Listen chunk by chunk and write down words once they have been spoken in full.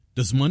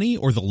Does money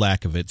or the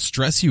lack of it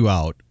stress you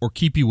out or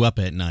keep you up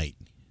at night?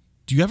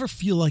 Do you ever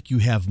feel like you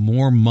have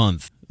more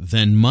month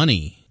than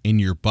money in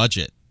your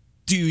budget?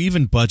 Do you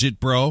even budget,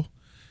 bro?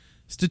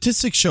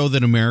 Statistics show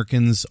that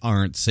Americans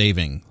aren't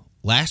saving.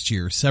 Last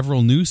year,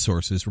 several news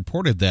sources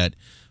reported that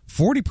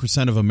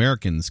 40% of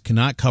Americans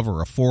cannot cover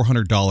a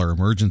 $400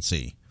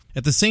 emergency.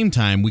 At the same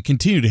time, we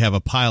continue to have a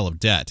pile of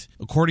debt.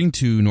 According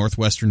to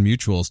Northwestern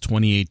Mutual's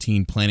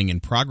 2018 Planning in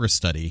Progress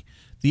study,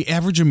 the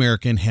average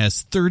American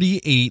has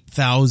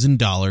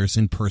 $38,000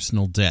 in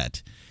personal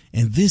debt,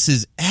 and this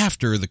is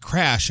after the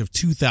crash of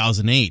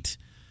 2008.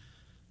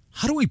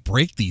 How do we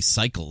break these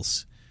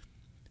cycles?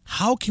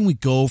 How can we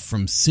go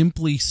from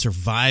simply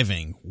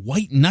surviving,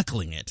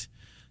 white-knuckling it,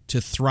 to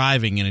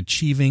thriving and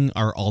achieving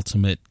our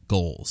ultimate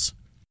goals?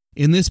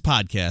 In this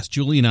podcast,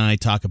 Julie and I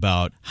talk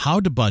about how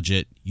to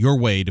budget your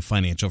way to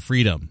financial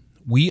freedom.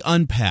 We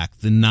unpack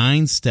the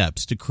 9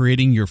 steps to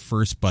creating your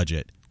first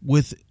budget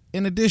with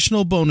an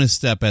additional bonus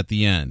step at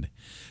the end.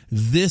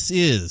 This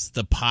is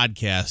the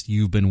podcast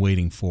you've been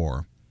waiting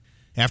for.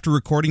 After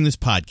recording this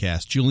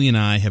podcast, Julie and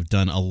I have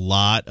done a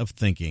lot of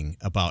thinking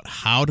about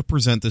how to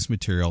present this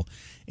material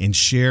and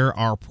share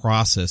our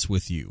process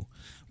with you.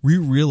 We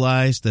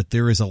realize that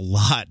there is a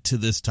lot to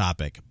this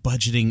topic.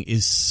 Budgeting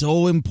is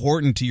so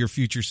important to your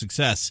future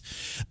success,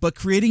 but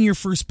creating your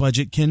first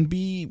budget can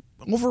be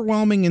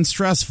overwhelming and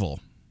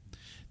stressful.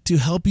 To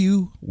help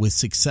you with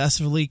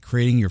successfully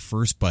creating your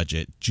first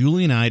budget,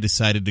 Julie and I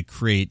decided to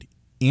create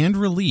and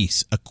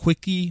release a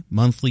quickie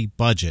monthly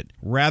budget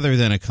rather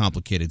than a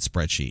complicated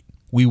spreadsheet.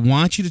 We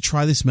want you to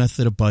try this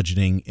method of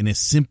budgeting in a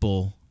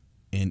simple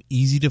and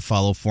easy to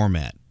follow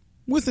format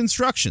with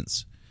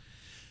instructions.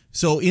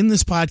 So in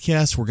this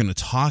podcast, we're going to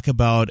talk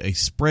about a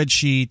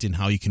spreadsheet and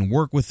how you can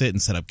work with it and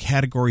set up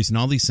categories and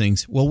all these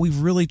things. Well, we've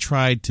really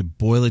tried to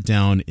boil it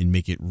down and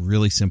make it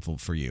really simple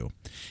for you.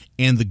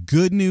 And the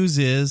good news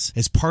is,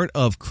 as part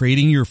of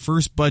creating your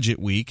first budget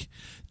week,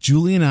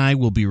 Julie and I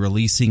will be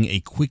releasing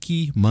a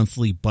quickie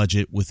monthly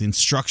budget with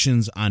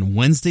instructions on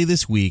Wednesday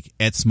this week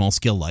at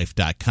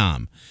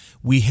smallscalelife.com.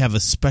 We have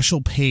a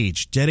special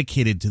page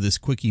dedicated to this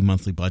quickie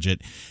monthly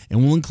budget,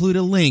 and we'll include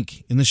a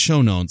link in the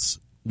show notes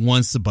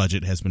once the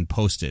budget has been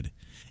posted.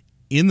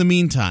 In the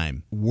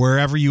meantime,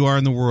 wherever you are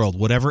in the world,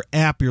 whatever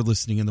app you're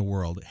listening in the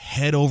world,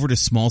 head over to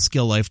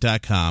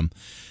smallscalelife.com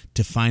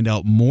to find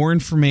out more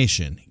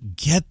information.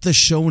 Get the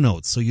show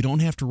notes so you don't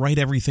have to write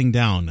everything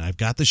down. I've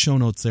got the show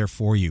notes there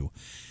for you.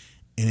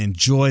 And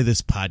enjoy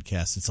this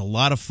podcast. It's a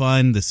lot of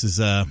fun. This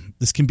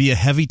can be a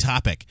heavy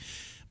topic,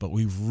 but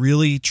we've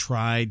really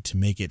tried to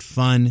make it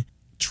fun.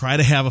 Try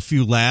to have a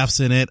few laughs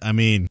in it. I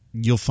mean,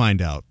 you'll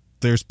find out.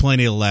 There's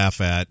plenty to laugh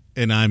at,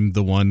 and I'm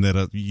the one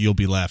that you'll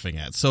be laughing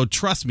at. So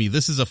trust me,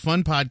 this is a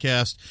fun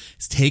podcast.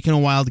 It's taken a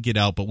while to get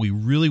out, but we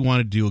really want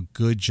to do a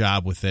good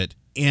job with it.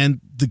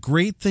 And the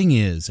great thing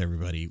is,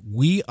 everybody,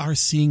 we are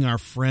seeing our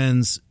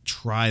friends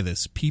try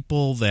this.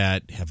 People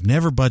that have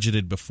never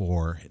budgeted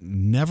before,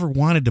 never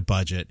wanted to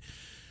budget,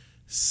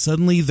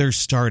 suddenly they're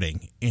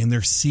starting, and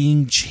they're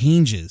seeing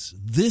changes.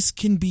 This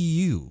can be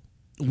you.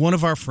 One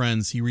of our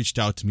friends, he reached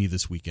out to me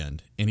this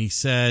weekend, and he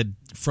said,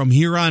 from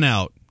here on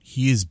out,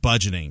 he is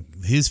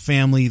budgeting. His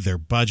family, they're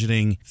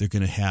budgeting. They're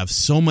going to have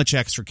so much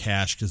extra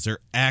cash because they're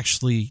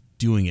actually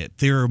doing it.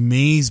 They're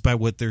amazed by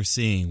what they're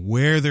seeing,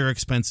 where their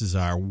expenses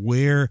are,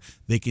 where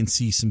they can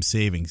see some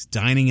savings.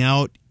 Dining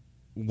out,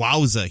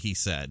 wowza, he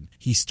said.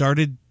 He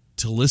started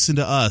to listen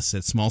to us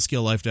at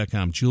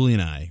smallscalelife.com, Julie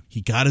and I.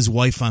 He got his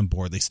wife on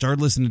board. They started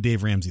listening to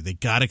Dave Ramsey. They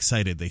got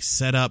excited. They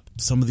set up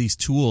some of these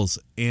tools,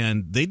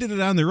 and they did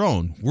it on their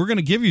own. We're going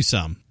to give you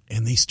some.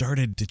 And they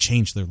started to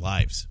change their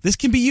lives. This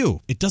can be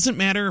you. It doesn't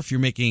matter if you're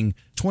making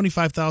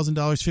 $25,000,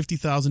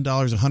 $50,000,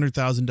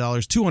 $100,000,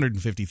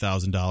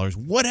 $250,000,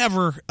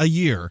 whatever a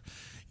year.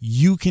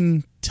 You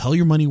can tell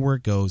your money where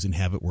it goes and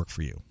have it work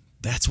for you.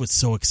 That's what's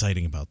so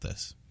exciting about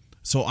this.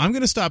 So I'm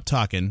going to stop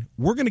talking.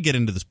 We're going to get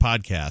into this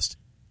podcast,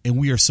 and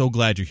we are so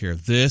glad you're here.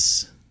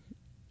 This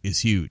is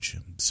huge.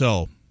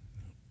 So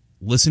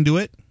listen to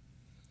it,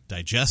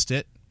 digest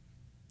it,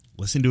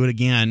 listen to it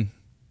again.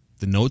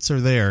 The notes are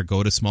there.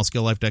 Go to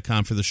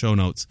smallscalelife.com for the show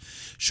notes.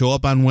 Show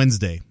up on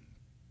Wednesday.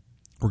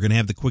 We're going to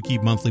have the quickie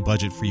monthly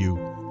budget for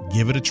you.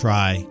 Give it a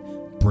try.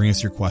 Bring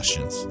us your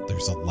questions.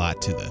 There's a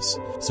lot to this.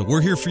 So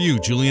we're here for you.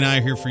 Julie and I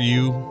are here for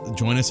you.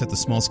 Join us at the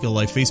Small Scale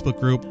Life Facebook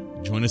group.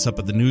 Join us up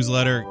at the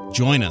newsletter.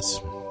 Join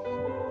us.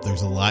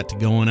 There's a lot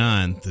going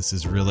on. This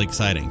is really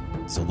exciting.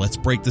 So let's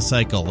break the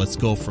cycle. Let's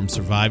go from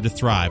survive to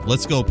thrive.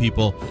 Let's go,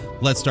 people.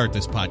 Let's start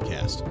this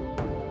podcast.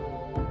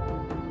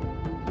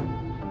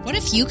 What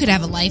if you could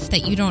have a life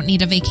that you don't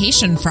need a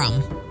vacation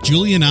from?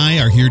 Julie and I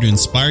are here to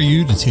inspire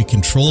you to take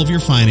control of your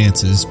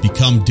finances,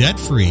 become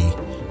debt-free,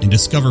 and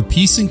discover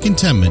peace and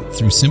contentment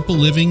through simple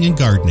living and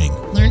gardening.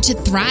 Learn to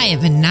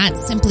thrive and not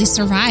simply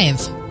survive.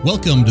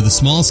 Welcome to the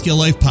Small Scale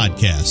Life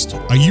Podcast.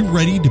 Are you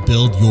ready to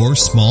build your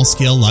small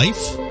scale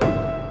life?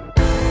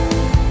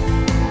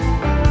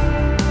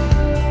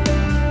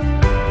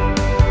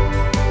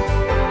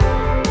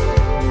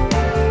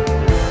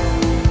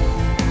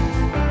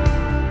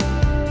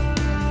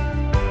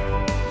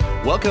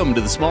 Welcome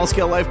to the Small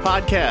Scale Life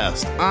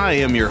Podcast. I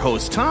am your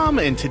host, Tom,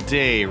 and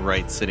today,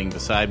 right sitting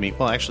beside me,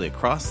 well, actually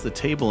across the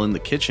table in the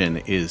kitchen,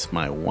 is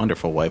my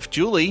wonderful wife,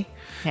 Julie.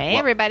 Hey,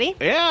 everybody.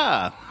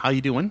 Yeah. How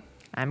you doing?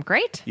 I'm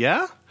great.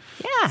 Yeah?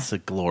 Yeah. It's a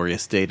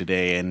glorious day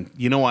today, and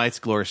you know why it's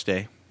a glorious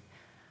day?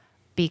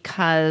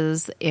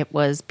 Because it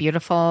was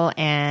beautiful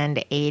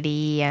and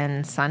 80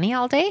 and sunny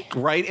all day.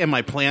 Right, and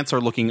my plants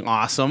are looking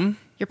awesome.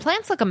 Your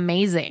plants look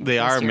amazing. They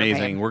are this year,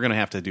 amazing. babe. We're going to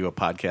have to do a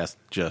podcast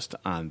just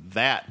on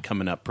that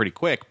coming up pretty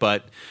quick,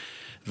 but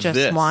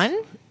Just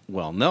one?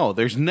 Well, no,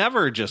 there's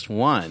never just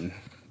one.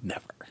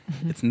 Never.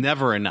 It's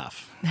never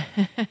enough.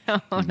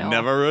 Oh, no.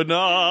 Never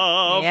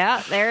enough.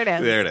 Yeah, there it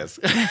is. There it is.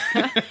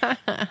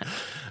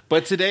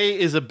 But today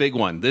is a big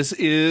one. This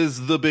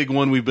is the big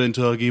one we've been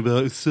talking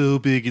about. It's so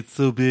big, and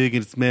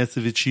it's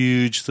massive, it's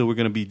huge. So we're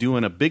going to be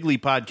doing a Bigly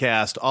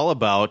podcast all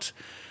about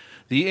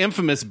the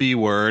infamous B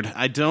word.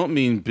 I don't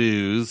mean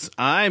booze.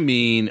 I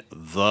mean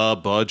the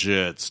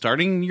budget.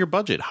 Starting your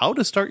budget. How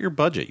to start your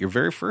budget. Your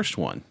very first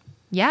one.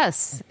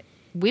 Yes.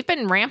 We've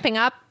been ramping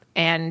up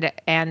and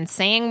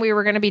saying we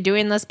were going to be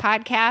doing this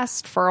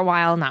podcast for a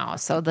while now.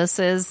 So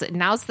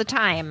now's the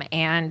time.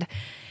 And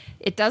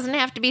it doesn't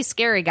have to be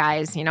scary,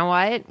 guys. You know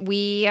what?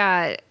 We've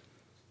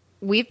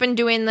been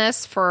doing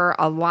this for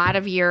a lot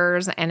of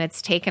years, and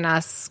it's taken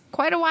us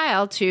quite a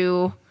while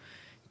to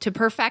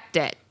perfect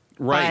it.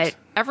 Right. But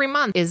every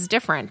month is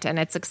different, and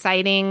it's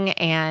exciting,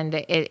 and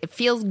it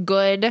feels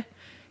good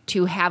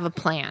to have a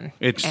plan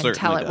and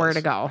tell it where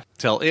to go.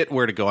 Tell it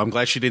where to go. I'm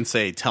glad she didn't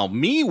say tell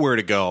me where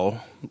to go,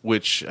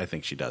 which I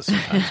think she does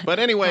sometimes. But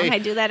anyway. Don't I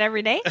do that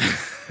every day?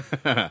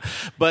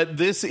 But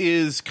this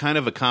is kind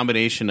of a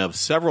combination of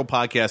several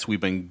podcasts we've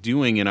been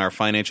doing in our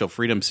Financial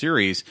Freedom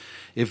series.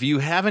 If you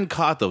haven't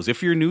caught those,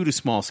 if you're new to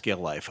Small Scale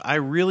Life, I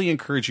really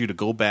encourage you to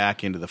go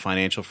back into the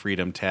Financial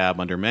Freedom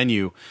tab under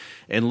menu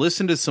and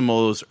listen to some of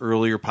those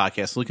earlier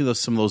podcasts. Look at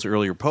some of those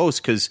earlier posts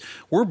because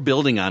we're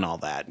building on all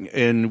that.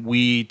 And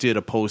we did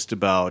a post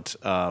about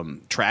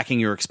tracking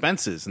your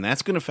expenses, and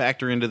that's going to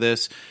factor into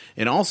this.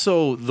 And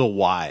also the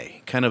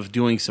why, kind of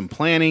doing some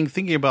planning,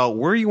 thinking about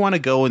where you want to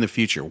go in the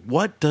future.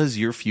 What does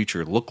your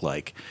future look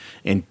like?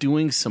 And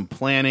doing some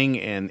planning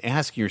and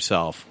asking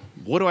yourself,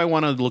 what do I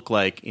want to look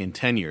like in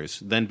 10 years?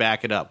 Then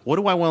back it up. What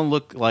do I want to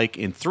look like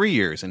in 3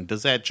 years? And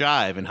does that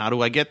jive? And how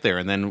do I get there?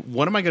 And then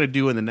what am I going to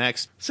do in the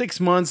next 6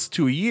 months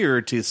to a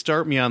year to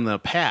start me on the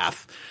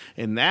path?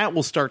 And that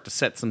will start to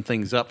set some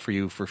things up for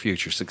you for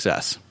future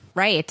success.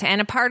 Right.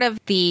 And a part of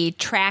the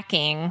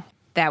tracking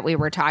that we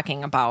were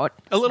talking about.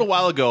 A little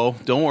while ago,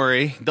 don't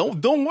worry.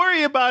 Don't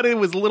worry about it. It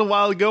was a little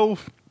while ago.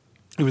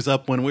 It was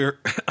up when we were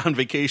on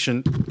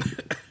vacation.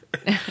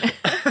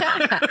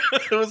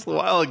 It was a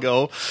while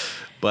ago.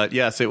 But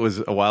yes, it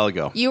was a while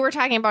ago. You were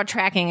talking about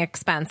tracking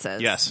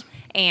expenses. Yes.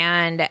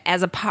 And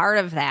as a part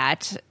of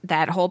that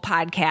whole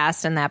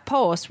podcast and that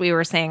post, we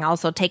were saying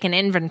also take an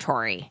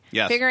inventory.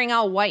 Yes. Figuring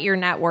out what your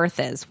net worth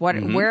is.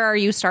 Where are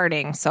you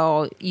starting?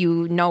 So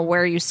you know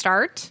where you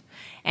start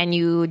and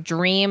you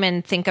dream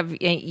and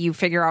you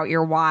figure out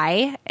your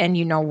why and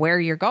you know where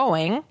you're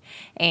going.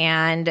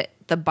 And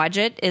the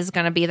budget is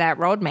going to be that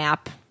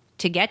roadmap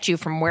to get you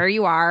from where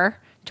you are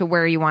to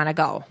where you want to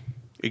go.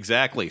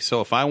 Exactly.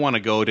 So if I want to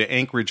go to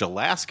Anchorage,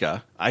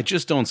 Alaska, I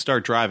just don't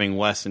start driving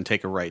west and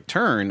take a right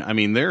turn. I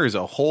mean, there is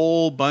a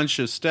whole bunch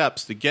of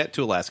steps to get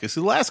to Alaska.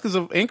 So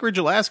Anchorage,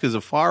 Alaska is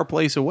a far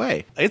place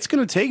away. It's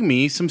going to take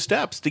me some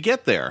steps to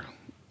get there.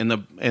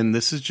 And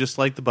this is just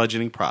like the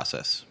budgeting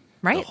process.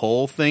 Right. The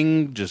whole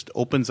thing just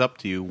opens up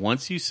to you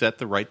once you set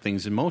the right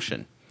things in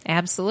motion.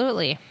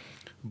 Absolutely.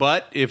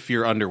 But if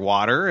you're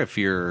underwater, if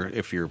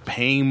you're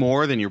paying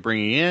more than you're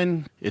bringing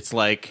in, it's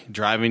like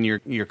driving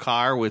your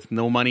car with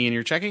no money in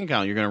your checking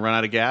account. You're going to run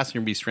out of gas and you're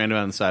going to be stranded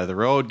on the side of the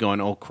road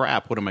going, oh,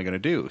 crap, what am I going to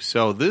do?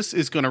 So this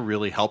is going to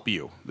really help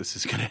you. This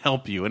is going to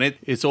help you. And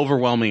it's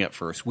overwhelming at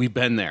first. We've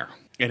been there.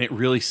 And it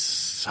really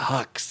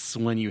sucks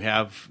when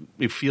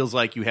it feels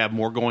like you have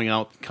more going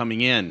out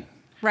coming in.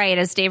 Right.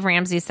 As Dave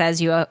Ramsey says,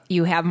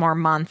 you have more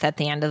month at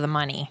the end of the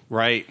money.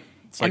 Right.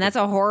 And that's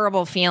a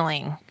horrible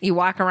feeling. You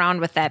walk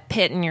around with that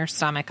pit in your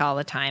stomach all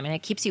the time, and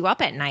it keeps you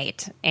up at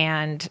night,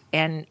 and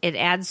it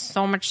adds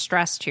so much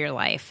stress to your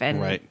life. And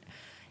right.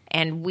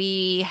 And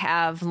we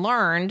have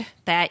learned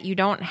that you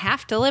don't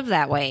have to live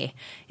that way.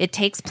 It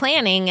takes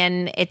planning,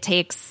 and it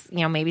takes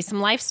maybe some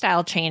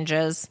lifestyle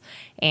changes,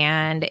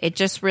 and it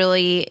just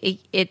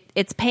really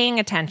it's paying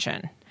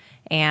attention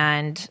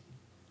and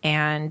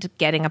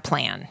getting a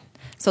plan.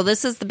 So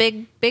this is the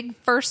big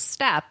first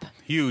step.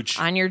 Huge.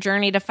 On your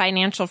journey to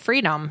financial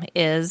freedom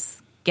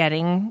is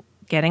getting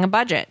a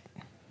budget.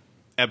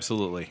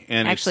 Absolutely.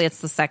 And actually, it's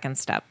the second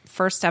step.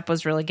 First step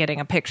was really getting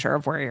a picture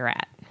of where you're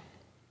at.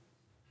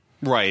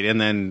 Right. And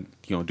then,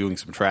 doing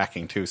some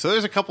tracking too. So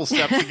there's a couple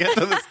steps to get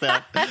to the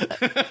step.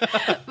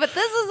 But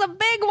this is a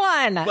big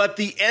one. But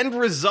the end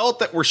result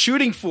that we're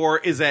shooting for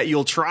is that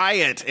you'll try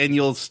it and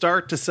you'll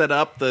start to set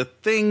up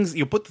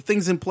you'll put the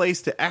things in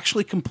place to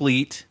actually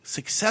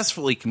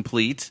successfully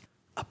complete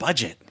a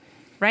budget.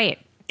 Right.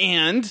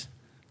 And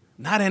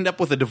not end up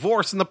with a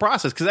divorce in the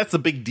process, because that's the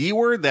big D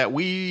word that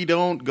we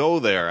don't go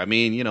there. I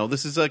mean,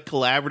 this is a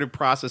collaborative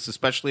process,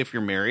 especially if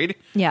you're married.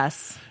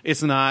 Yes.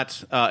 It's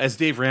not, as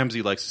Dave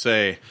Ramsey likes to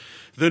say,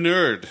 the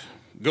nerd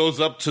goes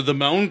up to the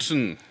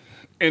mountain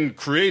and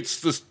creates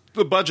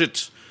the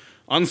budget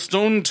on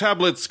stone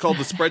tablets called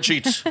the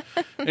spreadsheet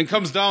and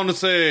comes down to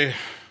say,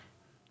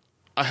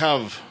 I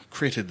have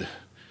created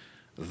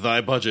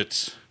thy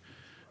budget.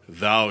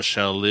 Thou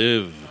shalt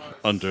live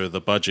under the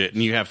budget.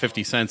 And you have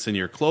 50 cents in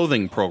your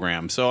clothing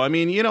program. So, I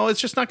mean, it's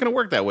just not going to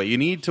work that way. You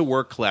need to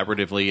work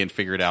collaboratively and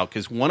figure it out,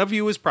 because one of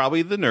you is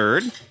probably the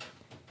nerd.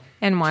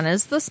 And one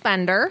is the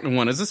spender. And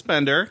one is the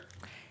spender,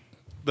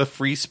 the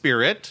free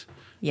spirit,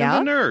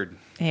 and the nerd.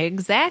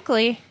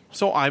 Exactly.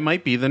 So I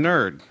might be the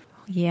nerd.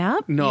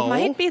 Yep. No. You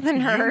might be the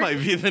nerd. You might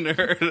be the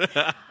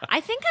nerd.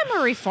 I think I'm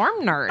a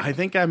reformed nerd. I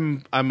think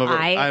I'm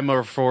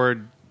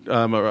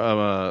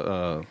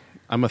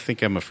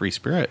a free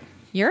spirit.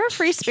 You're a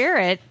free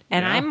spirit,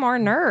 and I'm more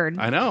nerd.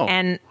 I know.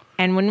 And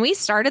when we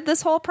started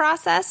this whole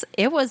process,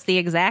 it was the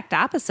exact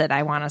opposite,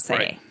 I want to say.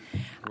 Right.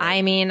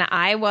 I mean,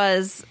 I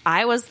was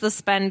the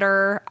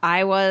spender.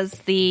 I was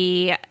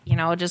the,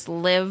 just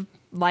live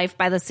life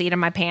by the seat of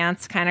my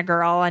pants kind of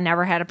girl. I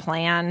never had a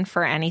plan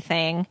for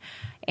anything.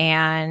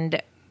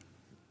 And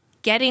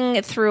getting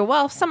it through,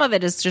 well, some of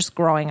it is just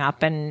growing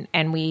up, and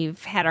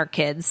we've had our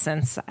kids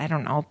since, I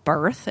don't know,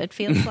 birth, it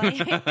feels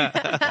like.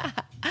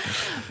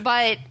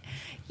 But,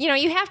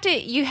 you have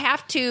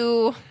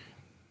to,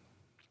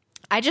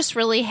 I just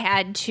really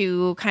had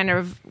to kind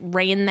of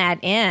rein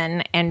that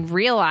in and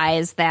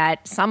realize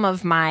that some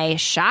of my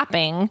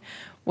shopping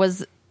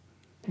was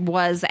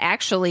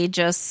actually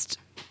just,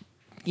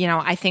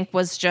 I think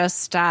was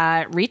just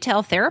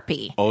retail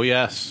therapy. Oh,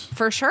 yes.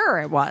 For sure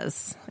it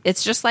was.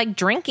 It's just like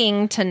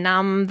drinking to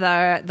numb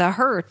the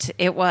hurt.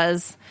 It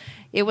was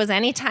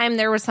anytime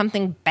there was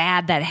something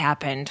bad that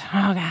happened.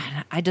 Oh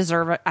God, I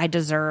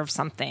deserve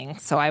something.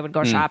 So I would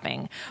go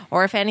shopping.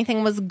 Or if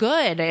anything was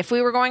good, if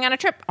we were going on a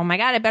trip, oh my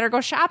God, I better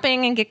go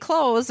shopping and get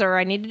clothes, or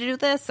I need to do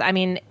this. I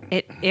mean,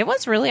 it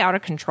was really out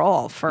of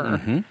control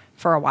for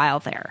a while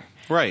there.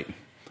 Right.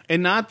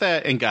 And not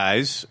that, and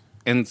guys,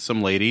 and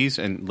some ladies,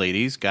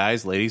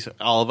 guys, ladies,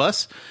 all of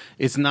us,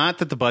 it's not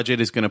that the budget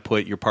is going to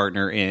put your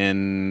partner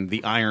in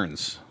the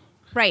irons.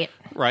 Right.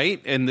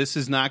 Right? And this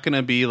is not going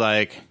to be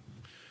like,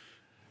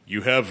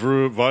 you have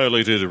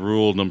violated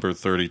rule number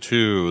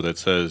 32 that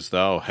says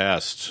thou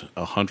hast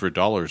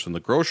 $100 in the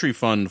grocery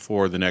fund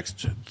for the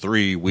next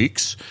 3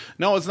 weeks.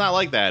 No, it's not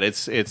like that.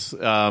 It's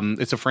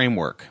a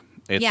framework.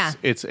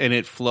 It's and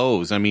it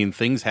flows. I mean,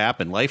 things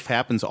happen. Life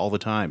happens all the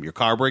time. Your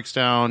car breaks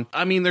down.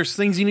 I mean, there's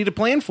things you need to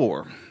plan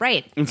for.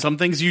 Right. And some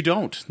things you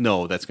don't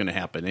know that's going to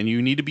happen. And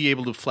you need to be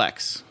able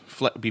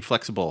to be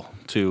flexible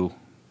to,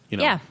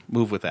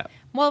 move with that.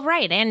 Well,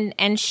 right.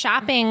 And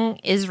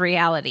shopping is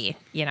reality.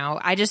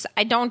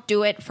 I don't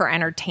do it for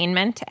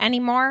entertainment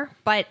anymore,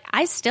 but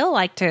I still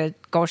like to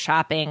go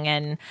shopping,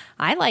 and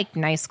I like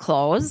nice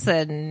clothes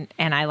and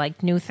I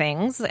like new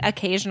things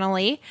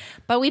occasionally,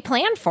 but we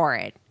plan for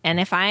it. And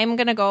if I'm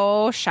going to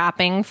go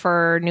shopping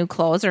for new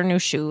clothes or new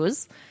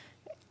shoes,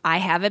 I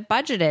have it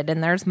budgeted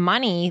and there's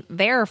money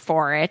there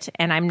for it.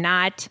 And I'm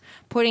not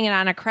putting it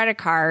on a credit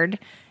card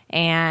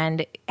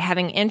and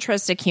having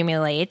interest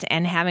accumulate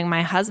and having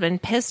my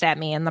husband pissed at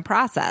me in the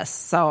process.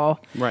 So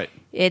right.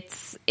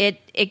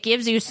 It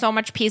gives you so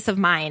much peace of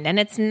mind, and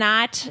it's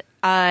not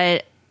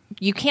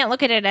you can't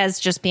look at it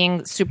as just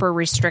being super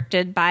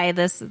restricted by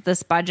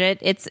this budget.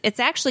 It's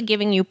actually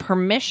giving you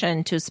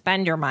permission to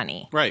spend your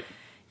money. Right.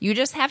 You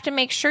just have to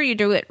make sure you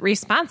do it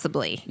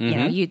responsibly.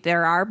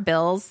 There are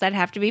bills that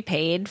have to be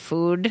paid,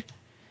 food.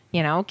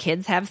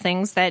 Kids have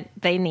things that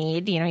they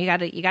need. You got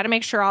to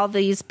make sure all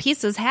these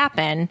pieces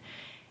happen,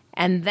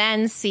 and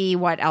then see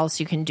what else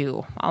you can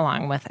do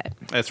along with it.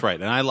 That's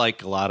right. And I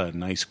like a lot of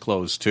nice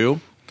clothes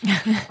too.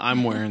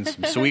 I'm wearing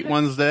some sweet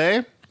ones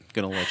today.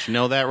 Going to let you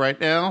know that right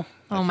now.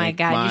 Oh my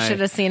God, you should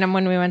have seen them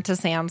when we went to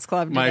Sam's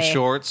Club today. My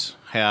shorts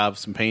have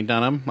some paint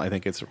on them. I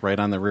think it's right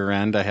on the rear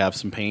end. I have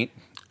some paint.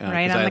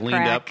 Right on the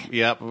crack.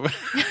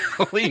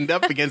 Leaned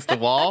up against the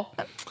wall.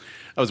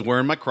 I was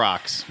wearing my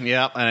Crocs.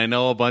 Yep, and I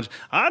know a bunch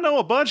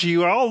of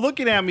you are all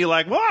looking at me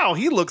like, wow,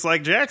 he looks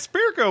like Jack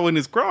Spirko in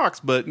his Crocs.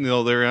 But, they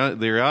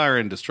are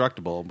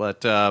indestructible.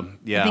 But,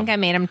 yeah. I think I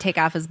made him take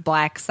off his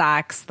black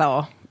socks,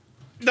 though.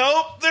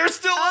 Nope, they're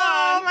still on.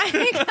 Oh,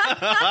 my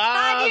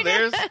God.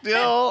 They're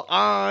still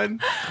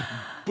on.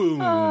 Boom,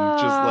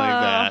 just like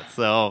that.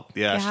 So,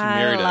 yeah, she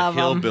married a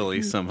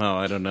hillbilly somehow.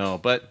 I don't know.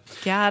 But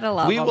gotta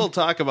love we will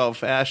talk about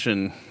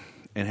fashion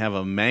and have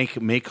a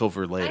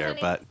makeover later.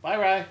 Bye,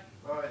 Ryan.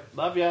 All right.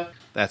 Love ya.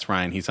 That's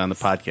Ryan. He's on the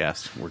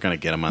podcast. We're going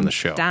to get him on the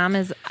show. Dom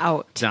is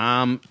out.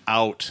 Dom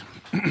out.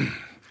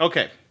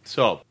 Okay,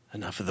 so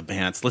enough of the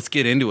bands. Let's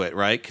get into it,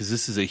 right? Because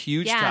this is a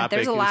huge topic.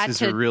 There's a lot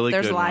this is a really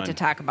there's good a lot one to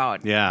talk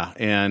about. Yeah,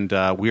 and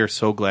we are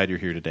so glad you're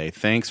here today.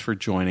 Thanks for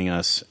joining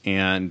us.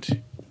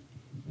 And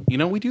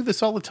we do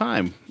this all the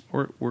time.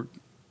 We're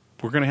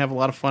going to have a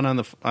lot of fun on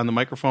the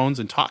microphones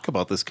and talk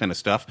about this kind of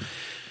stuff.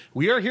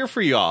 We are here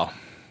for y'all.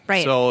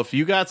 Right. So if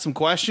you got some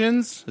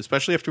questions,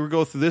 especially after we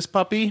go through this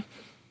puppy,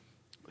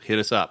 hit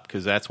us up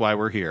because that's why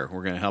we're here.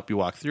 We're going to help you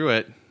walk through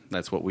it.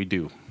 That's what we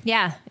do.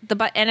 Yeah.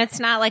 And it's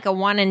not like a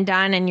one and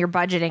done and you're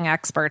budgeting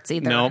experts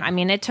either. Nope. I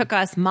mean, it took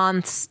us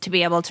months to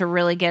be able to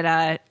really get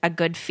a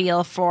good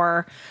feel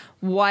for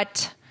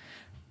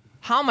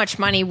how much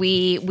money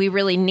we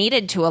really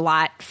needed to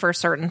allot for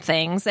certain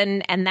things.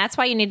 And that's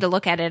why you need to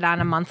look at it on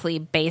a monthly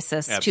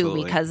basis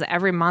Absolutely. too, because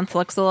every month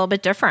looks a little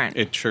bit different.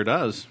 It sure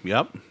does.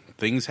 Yep.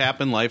 Things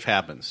happen. Life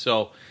happens.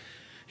 So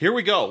here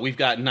we go. We've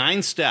got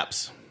 9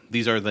 steps.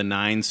 These are the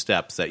 9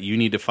 steps that you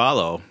need to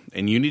follow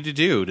and you need to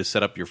do to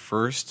set up your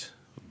first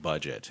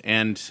budget.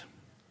 And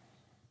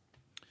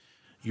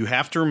you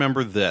have to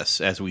remember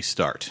this as we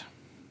start.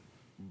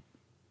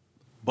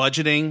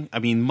 Budgeting, I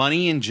mean,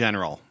 money in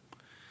general.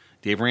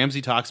 Dave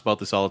Ramsey talks about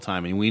this all the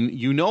time. And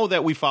you know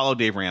that we follow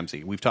Dave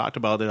Ramsey. We've talked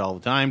about it all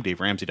the time,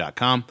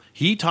 DaveRamsey.com.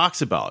 He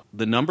talks about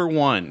the number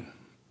one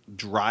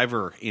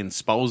driver in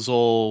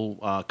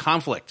spousal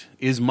conflict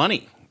is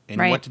money and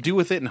what to do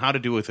with it and how to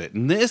do with it.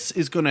 And this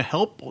is going to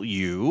help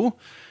you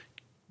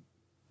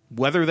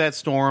weather that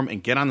storm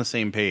and get on the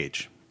same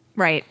page.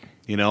 Right.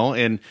 You know,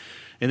 and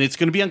it's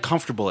going to be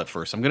uncomfortable at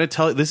first. I'm going to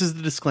tell you, this is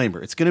the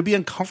disclaimer. It's going to be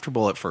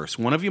uncomfortable at first.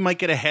 One of you might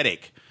get a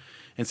headache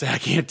and say, I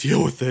can't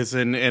deal with this.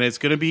 And it's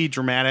going to be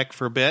dramatic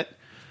for a bit.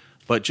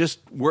 But just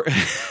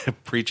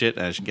preach it.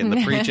 I should get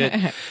to preach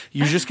it.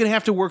 You're just going to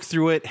have to work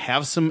through it.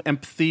 Have some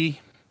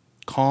empathy,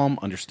 calm,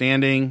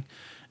 understanding.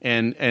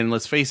 And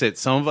let's face it,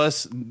 some of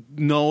us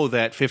know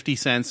that 50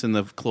 cents in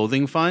the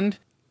clothing fund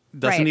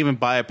doesn't even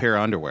buy a pair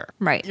of underwear.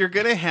 Right. You're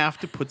going to have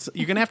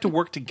to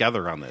work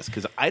together on this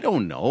because I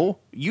don't know.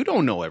 You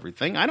don't know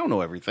everything. I don't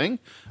know everything.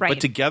 Right. But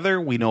together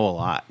we know a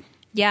lot.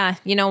 Yeah.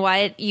 You know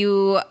what?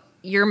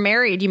 You're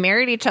married. You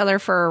married each other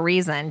for a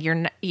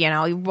reason.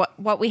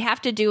 What we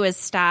have to do is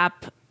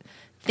stop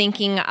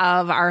thinking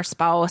of our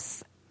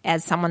spouse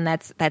as someone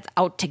that's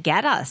out to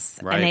get us.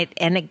 Right.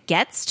 And it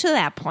gets to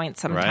that point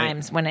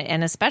sometimes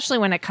and especially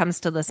when it comes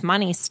to this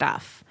money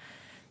stuff.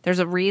 There's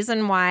a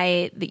reason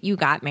why that you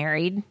got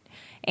married,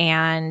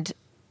 and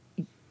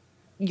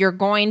you're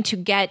going to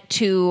get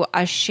to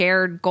a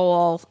shared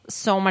goal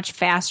so much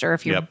faster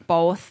if you're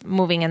both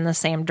moving in the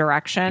same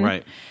direction.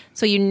 Right.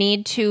 So you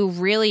need to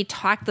really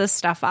talk this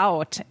stuff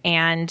out.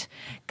 And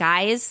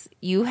guys,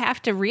 you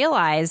have to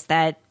realize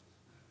that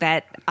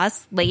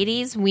us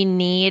ladies, we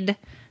need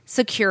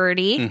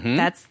security. Mm-hmm.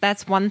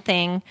 That's one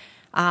thing.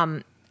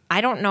 I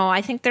don't know.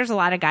 I think there's a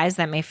lot of guys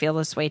that may feel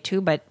this way too,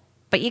 but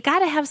you got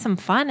to have some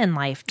fun in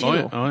life too. Oh,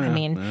 yeah. I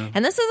mean,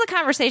 and this is a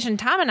conversation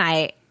Tom and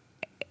I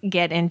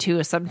get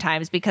into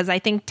sometimes because I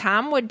think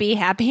Tom would be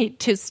happy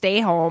to stay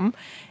home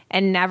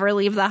and never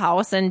leave the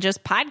house and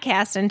just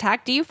podcast and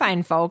talk to you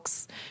fine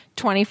folks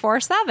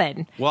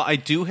 24/7. Well, I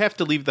do have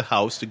to leave the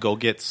house to go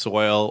get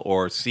soil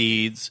or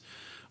seeds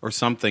or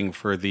something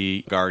for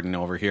the garden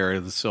over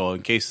here. So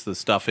in case the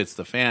stuff hits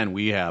the fan,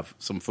 we have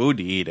some food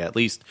to eat at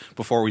least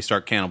before we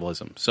start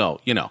cannibalism. So,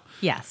 you know.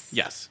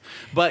 Yes.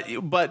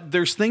 But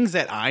there's things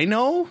that I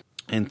know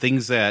and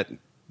things that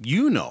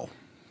you know.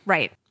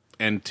 Right.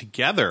 And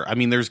together, I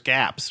mean, there's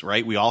gaps,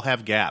 right? We all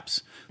have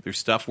gaps. There's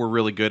stuff we're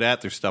really good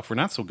at. There's stuff we're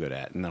not so good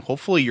at. And then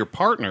hopefully your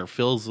partner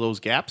fills those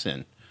gaps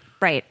in.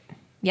 Right.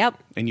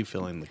 Yep. And you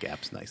fill in the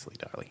gaps nicely,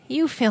 darling.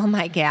 You fill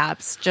my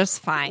gaps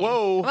just fine.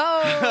 Whoa.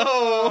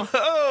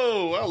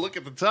 Oh, well, look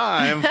at the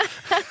time.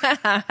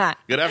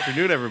 Good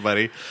afternoon,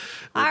 everybody.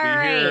 We'll All be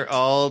here right.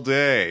 all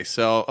day.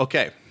 So,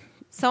 okay.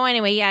 So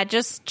anyway, yeah,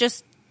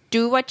 just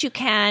do what you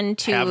can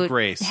to Have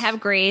grace. Have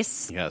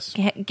grace. Yes.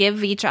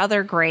 Give each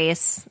other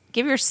grace.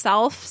 Give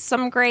yourself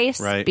some grace.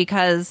 Right.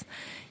 Because,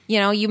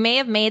 you may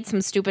have made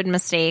some stupid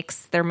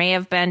mistakes. There may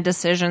have been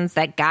decisions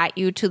that got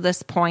you to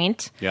this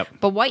point. Yep.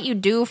 But what you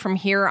do from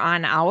here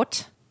on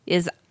out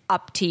is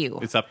up to you.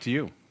 It's up to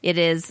you. It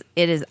is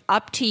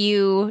up to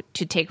you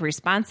to take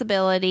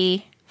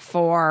responsibility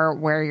for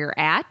where you're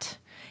at.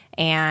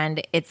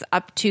 And it's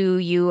up to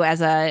you as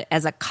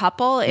a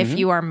couple, if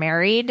you are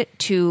married,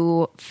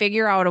 to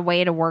figure out a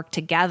way to work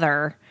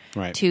together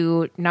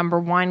to, number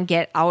one,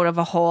 get out of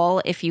a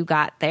hole if you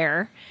got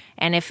there.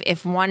 And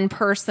if one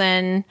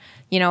person,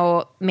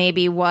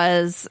 maybe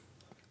was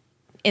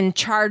in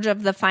charge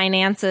of the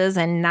finances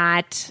and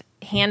not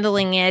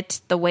handling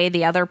it the way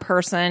the other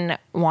person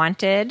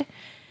wanted,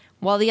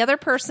 well, the other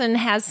person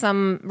has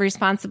some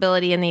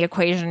responsibility in the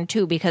equation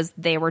too because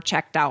they were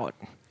checked out.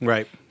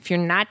 Right. If you're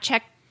not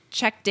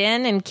checked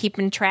in and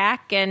keeping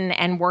track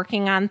and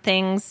working on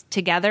things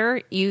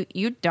together,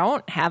 you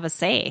don't have a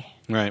say.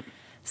 Right.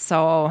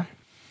 So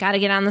got to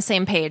get on the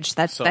same page.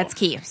 That's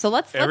key. So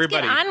let's get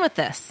on with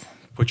this.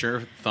 Put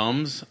your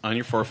thumbs on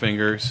your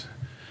forefingers.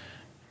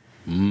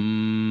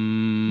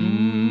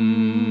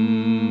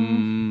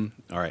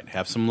 All right.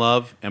 Have some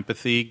love,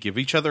 empathy. Give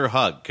each other a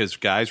hug. Because,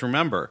 guys,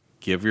 remember,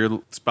 give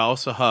your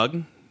spouse a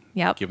hug.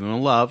 Yep. Give them a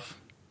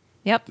love.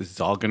 Yep. This is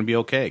all going to be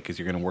okay because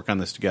you're going to work on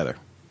this together.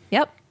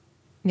 Yep.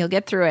 You'll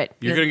get through it.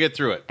 You're going to get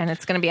through it. And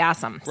it's going to be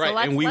awesome. Right. So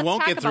let's, and we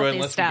won't talk get through about it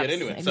unless these we get steps.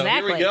 into it.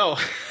 Exactly. So here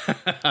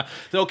we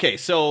go. Okay.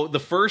 So the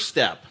first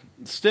step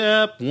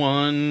Step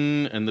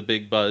one and the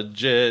big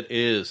budget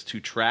is to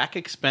track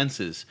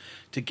expenses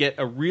to get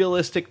a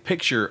realistic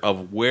picture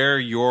of where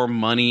your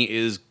money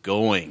is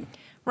going.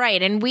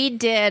 Right. And we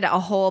did a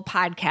whole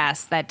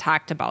podcast that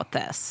talked about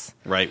this.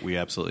 Right. We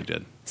absolutely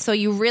did. So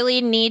you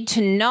really need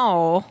to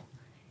know.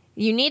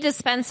 You need to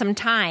spend some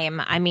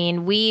time. I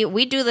mean,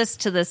 we do this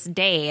to this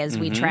day as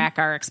we track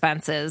our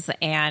expenses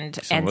and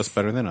Some of us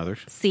better than others.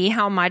 see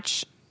how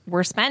much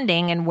we're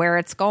spending and where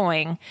it's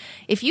going.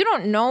 If you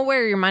don't know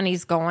where your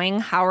money's going,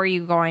 how are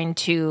you going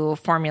to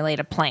formulate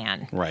a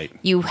plan? Right.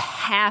 You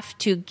have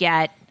to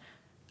get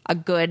a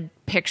good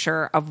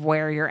picture of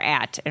where you're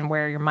at and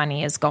where your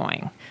money is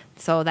going.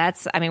 So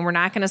we're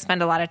not going to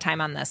spend a lot of time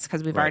on this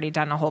because we've already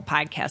done a whole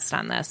podcast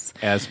on this.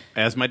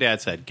 As my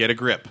dad said, get a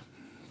grip.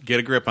 Get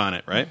a grip on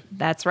it, right?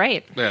 That's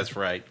right. That's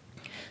right.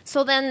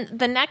 So then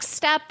the next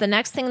step, the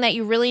next thing that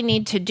you really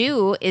need to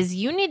do is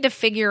you need to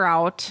figure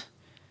out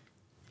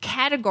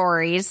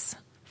categories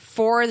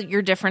for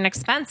your different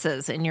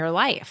expenses in your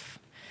life.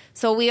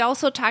 So we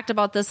also talked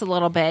about this a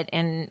little bit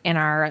in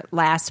our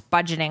last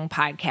budgeting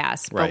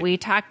podcast, but Right. we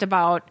talked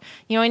about,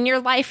 in your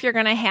life, you're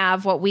going to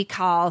have what we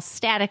call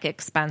static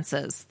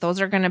expenses. Those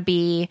are going to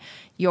be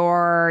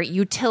your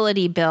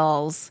utility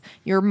bills,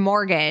 your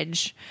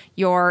mortgage,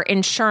 your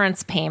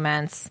insurance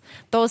payments,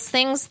 those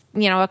things,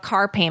 a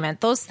car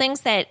payment, those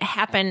things that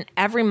happen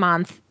every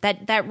month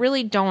that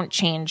really don't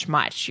change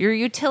much. Your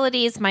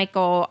utilities might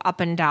go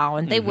up and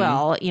down. They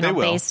will, They will.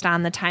 based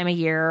on the time of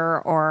year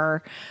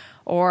or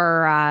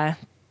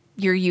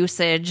your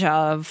usage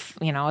of,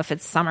 if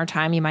it's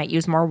summertime, you might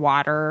use more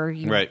water.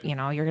 Right.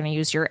 You're going to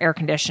use your air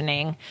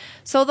conditioning.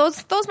 So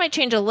those might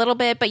change a little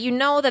bit, but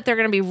that they're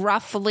going to be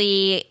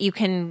roughly, you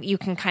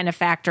can kind of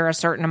factor a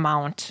certain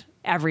amount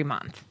every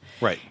month.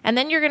 Right. And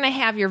then you're going to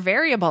have your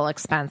variable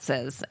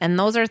expenses. And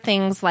those are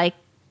things like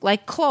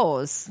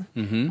clothes,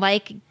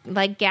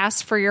 like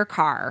gas for your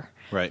car,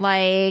 Right.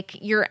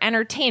 like your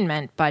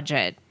entertainment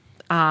budget,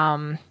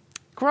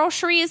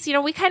 groceries,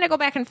 we kind of go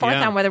back and forth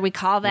Yeah. on whether we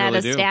call that Really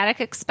a do. static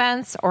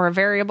expense or a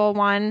variable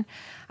one.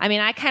 I mean,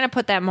 I kind of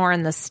put that more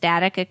in the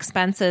static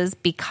expenses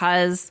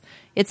because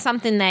it's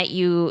something that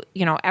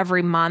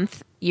every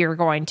month you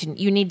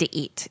need to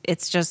eat.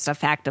 It's just a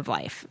fact of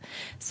life.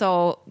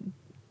 So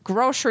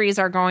groceries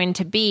are going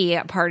to be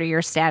a part of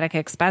your static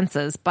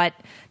expenses, but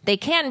they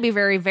can be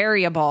very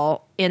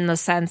variable in the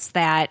sense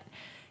that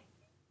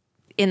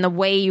in the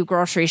way you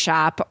grocery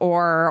shop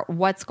or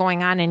what's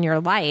going on in your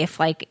life.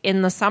 Like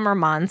in the summer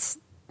months,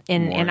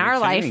 in our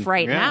life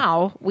right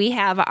now, we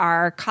have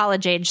our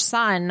college-age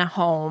son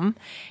home,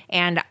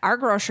 and our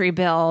grocery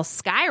bill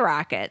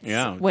skyrockets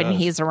when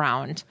he's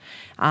around.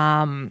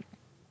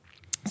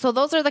 So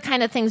those are the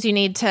kind of things you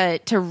need to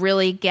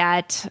really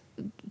get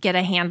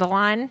a handle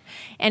on,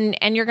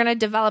 and you're going to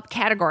develop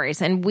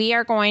categories. And we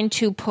are going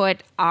to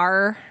put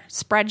our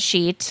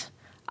spreadsheet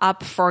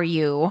up for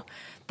you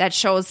that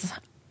shows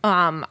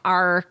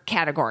our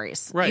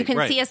categories. Right, you can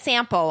right. see a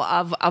sample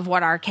of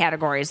what our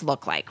categories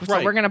look like. So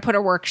Right. we're going to put a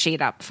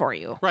worksheet up for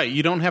you. Right.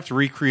 You don't have to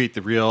recreate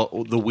the wheel.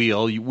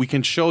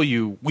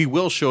 We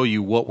will show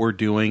you what we're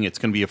doing. It's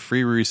going to be a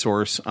free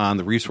resource on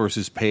the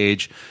resources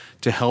page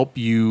to help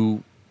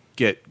you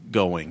get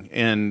going.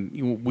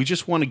 And we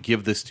just want to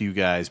give this to you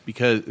guys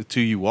because it's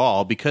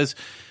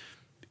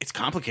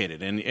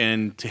complicated,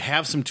 and to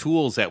have some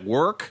tools that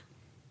work.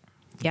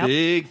 Yep.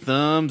 Big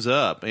thumbs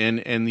up.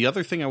 And the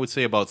other thing I would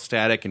say about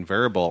static and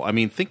variable, I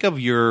mean, think of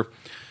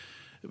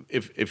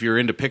if you're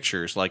into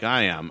pictures like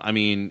I am, I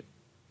mean,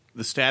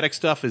 the static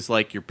stuff is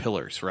like your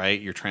pillars, right?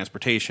 Your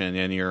transportation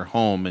and your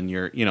home and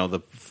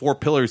the 4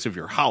 pillars of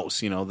your house.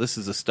 This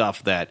is the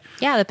stuff that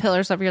Yeah, the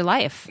pillars of your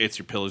life. it's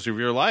your pillars of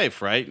your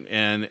life, right?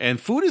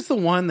 And food is the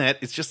one that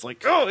it's just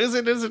like, oh, is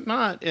it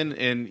not?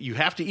 And you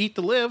have to eat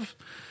to live,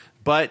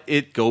 but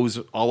it goes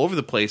all over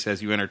the place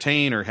as you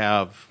entertain or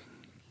have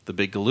the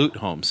big galoot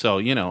home. So,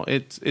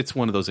 it's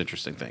one of those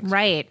interesting things.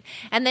 Right.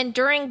 And then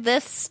during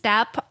this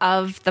step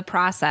of the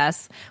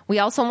process, we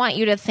also want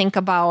you to think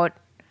about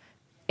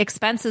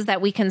expenses that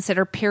we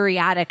consider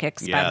periodic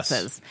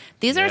expenses. Yes.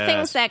 These are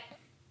Yes. things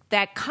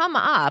that come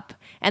up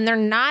and they're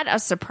not a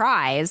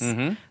surprise,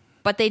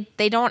 but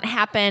they don't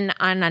happen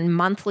on a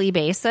monthly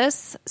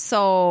basis.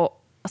 So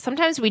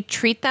sometimes we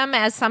treat them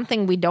as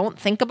something we don't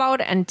think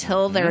about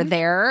until they're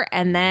there,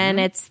 and then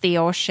it's the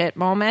oh shit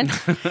moment.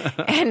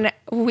 And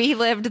we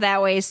lived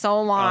that way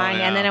so long,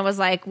 yeah. and then it was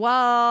like,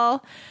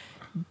 well,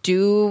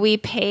 do we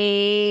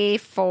pay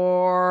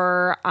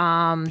for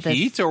this?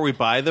 Heat, or we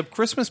buy the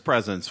Christmas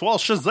presents? Well,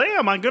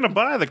 Shazam, I'm going to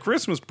buy the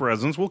Christmas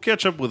presents. We'll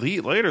catch up with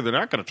heat later. They're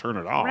not going to turn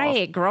it off.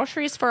 Right,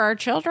 groceries for our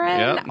children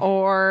Yep.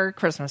 or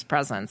Christmas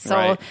presents. So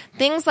Right.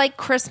 things like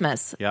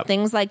Christmas, Yep.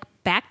 things like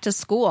back to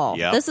school.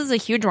 Yep. This is a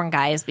huge one,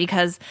 guys,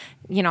 because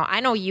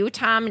I know you,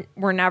 Tom,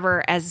 were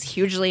never as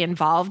hugely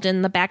involved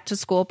in the back to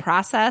school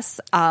process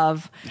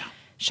of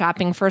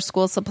shopping for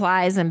school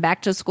supplies and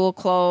back to school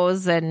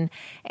clothes, and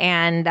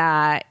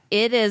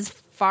it is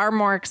far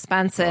more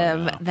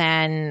expensive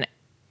than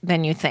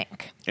you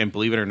think. And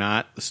believe it or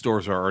not, the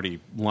stores are already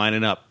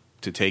lining up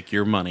to take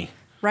your money.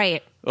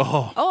 Right.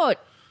 Oh,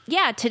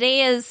 yeah.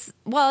 Today is,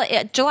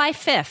 July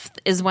 5th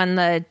is when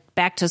the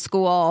back to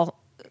school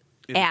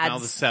It's now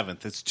the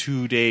 7th. It's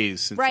 2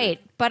 days. Since right.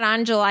 But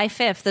on July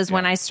 5th is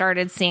when I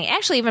started seeing,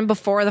 actually even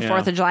before the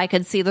 4th of July, I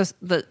could see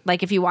the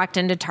like if you walked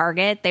into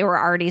Target, they were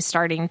already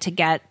starting to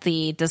get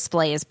the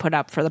displays put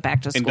up for the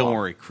back to school. And don't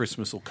worry,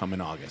 Christmas will come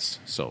in August.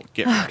 So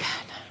get ready.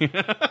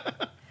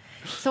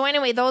 So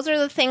anyway, those are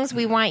the things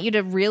we want you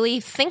to really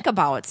think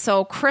about.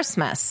 So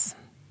Christmas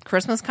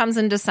comes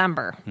in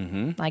December.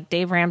 Mm-hmm. Like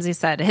Dave Ramsey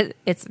said,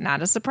 it's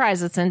not a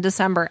surprise. It's in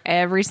December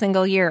every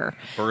single year.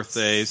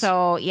 Birthdays.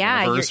 So,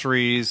 yeah.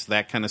 Anniversaries,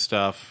 that kind of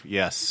stuff.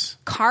 Yes.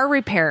 Car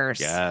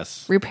repairs.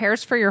 Yes.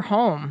 Repairs for your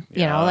home.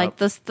 You know, like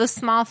the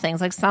small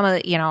things. Like some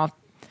of the,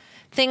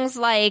 things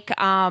like,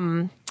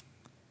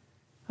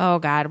 oh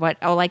God,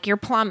 like your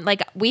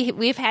like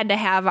we've had to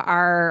have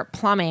our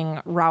plumbing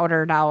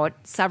routed out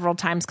several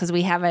times because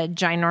we have a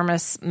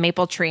ginormous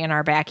maple tree in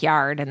our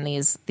backyard and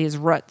these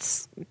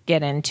roots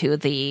get into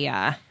the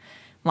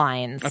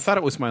lines. I thought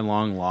it was my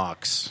long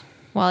locks.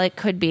 Well, it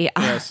could be.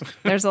 Yes.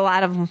 There's a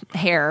lot of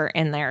hair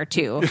in there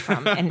too,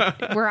 and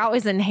we're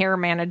always in hair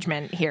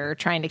management here,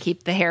 trying to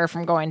keep the hair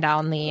from going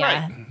down the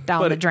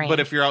the drain. But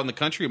if you're out in the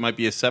country, it might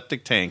be a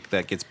septic tank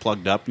that gets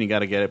plugged up, and you got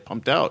to get it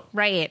pumped out.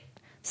 Right.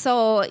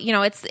 So,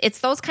 it's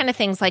those kind of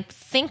things. Like,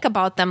 think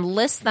about them,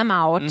 list them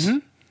out. Mm-hmm.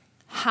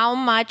 How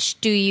much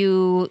do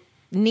you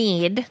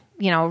need,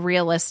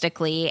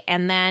 realistically?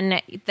 And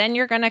then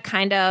you're going to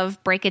kind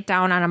of break it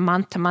down on a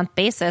month-to-month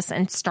basis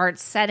and start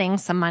setting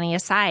some money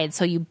aside.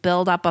 So you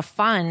build up a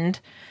fund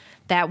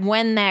that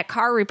when that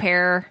car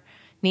repair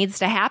needs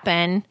to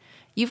happen,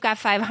 you've got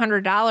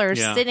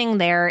 $500 sitting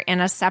there in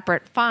a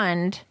separate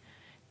fund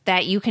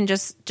that you can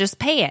just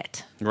pay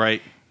it.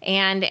 Right.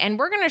 And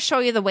we're going to show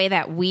you the way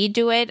that we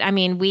do it. I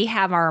mean, we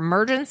have our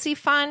emergency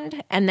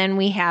fund, and then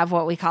we have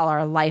what we call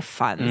our life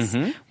funds,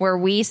 where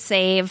we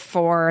save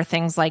for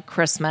things like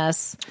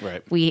Christmas.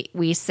 Right.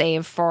 We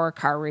save for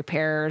car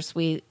repairs.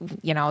 We,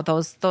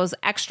 those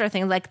extra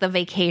things like the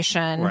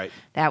vacation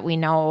that we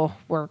know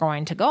we're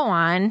going to go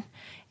on.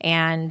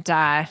 And,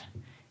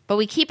 but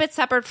we keep it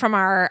separate from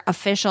our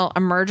official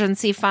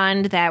emergency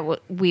fund that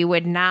we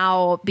would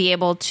now be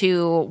able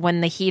to, when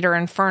the heater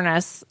and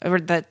furnace, or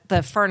the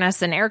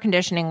furnace and air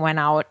conditioning went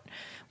out,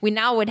 we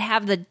now would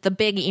have the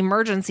big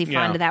emergency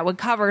fund that would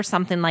cover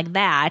something like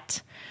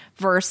that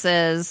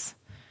versus,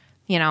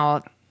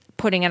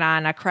 putting it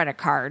on a credit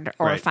card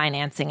or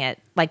financing it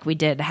like we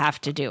did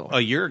have to do. A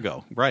year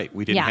ago, right.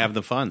 We didn't have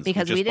the funds.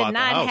 Because we did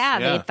not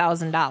have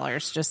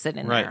 $8,000 just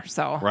sitting there.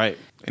 So Right.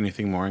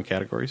 Anything more in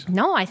categories?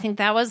 No, I think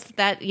that was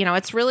that,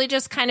 it's really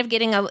just kind of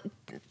giving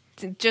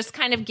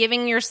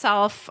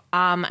yourself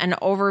an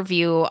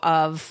overview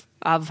of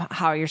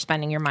how you're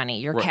spending your money,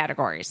 your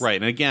categories. Right.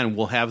 And again,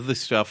 we'll have the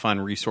stuff on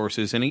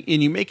resources, and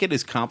you make it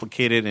as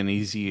complicated and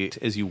easy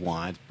as you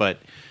want, but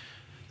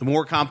the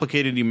more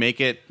complicated you make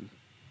it,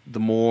 the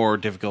more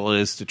difficult it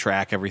is to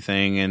track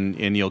everything,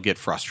 and you'll get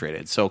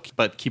frustrated. So,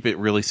 but keep it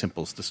really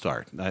simple to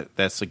start.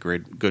 That's a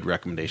good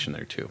recommendation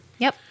there too.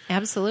 Yep,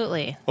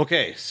 absolutely.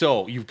 Okay,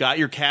 so you've got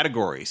your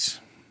categories,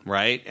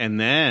 right? And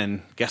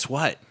then guess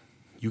what?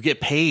 You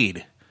get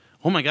paid.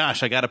 Oh my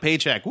gosh, I got a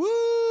paycheck.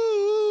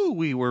 Woo!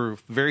 We were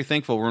very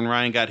thankful when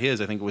Ryan got his.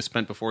 I think it was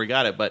spent before he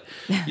got it, but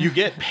you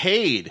get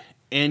paid,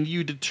 and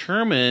you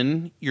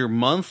determine your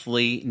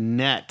monthly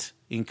net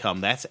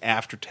income. That's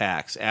after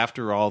tax.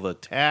 After all the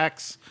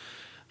tax,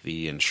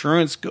 the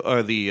insurance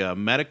or the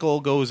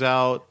medical goes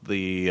out,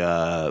 the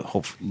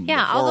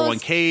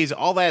 401ks,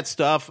 all that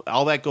stuff,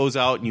 all that goes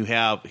out, and you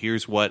have,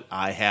 here's what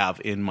I have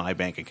in my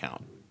bank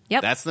account.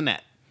 Yep. That's the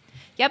net.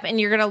 Yep, and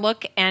you're going to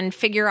look and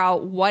figure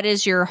out what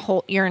is your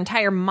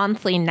entire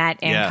monthly net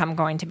income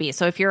going to be.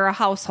 So if you're a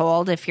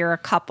household, if you're a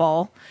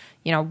couple,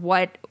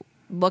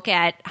 look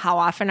at how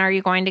often are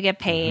you going to get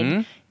paid.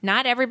 Mm-hmm.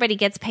 Not everybody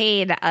gets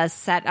paid a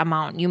set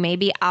amount. You may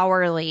be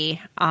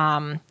hourly.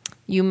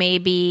 You may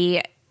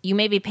be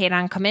paid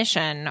on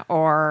commission,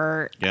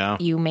 or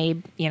you may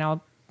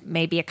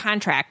be a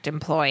contract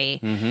employee.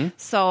 Mm-hmm.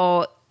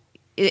 So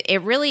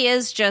it really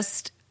is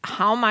just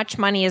how much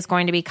money is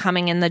going to be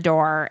coming in the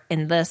door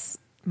in this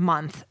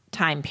month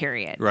time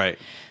period. Right.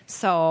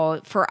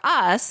 So for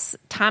us,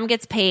 Tom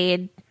gets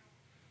paid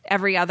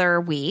every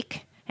other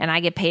week, and I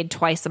get paid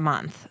twice a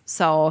month.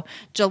 So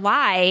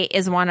July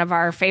is one of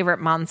our favorite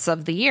months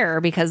of the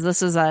year because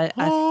this is a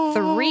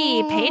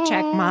 3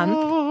 paycheck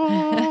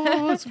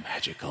month. It's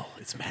magical.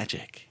 It's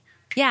magic.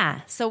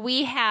 Yeah. So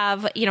we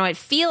have, it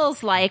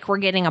feels like we're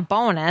getting a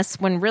bonus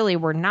when really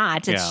we're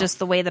not. It's just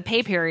the way the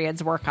pay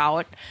periods work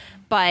out.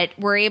 But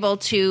we're able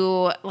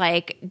to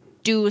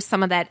do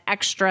some of that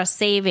extra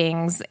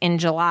savings in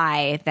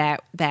July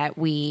that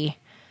we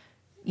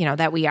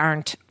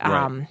aren't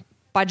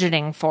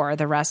budgeting for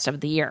the rest of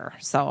the year.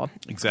 So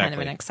it's kind of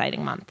an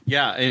exciting month.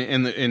 Yeah,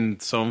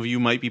 and some of you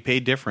might be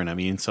paid different. I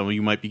mean, some of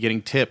you might be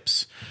getting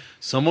tips.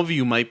 Some of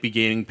you might be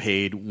getting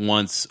paid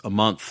once a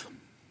month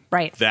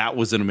Right. That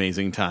was an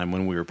amazing time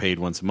when we were paid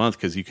once a month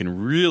because you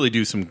can really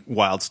do some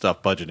wild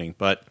stuff budgeting.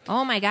 But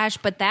Oh my gosh,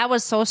 but that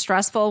was so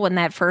stressful when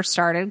that first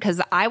started because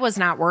I was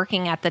not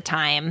working at the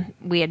time.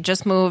 We had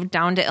just moved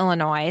down to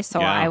Illinois, so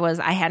Yeah.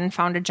 I hadn't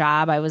found a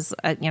job. I was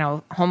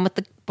home with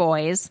the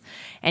boys,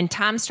 and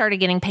Tom started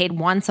getting paid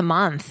once a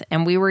month,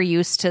 and we were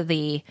used to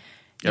the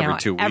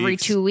every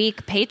 2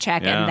 week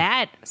paycheck, Yeah. and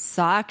that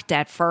sucked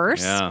at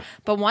first. Yeah.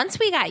 But once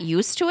we got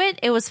used to it,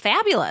 it was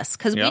fabulous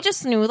because we Yep.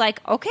 just knew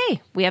like,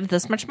 okay, we have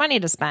this much money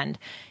to spend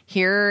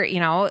here,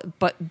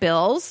 but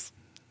bills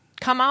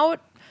come out.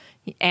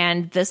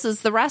 And this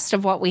is the rest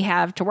of what we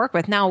have to work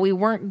with. Now, we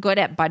weren't good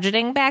at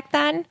budgeting back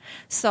then.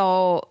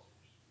 So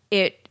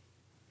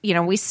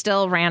we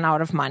still ran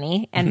out of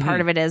money. And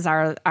part of it is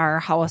our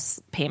house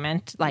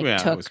payment Yeah, it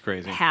took was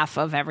crazy. half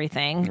of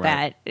everything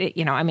Right.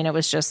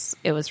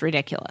 it was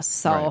ridiculous.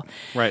 So,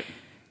 right.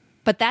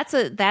 but that's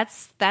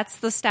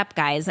the step,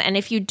 guys. And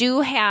if you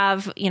do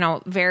have,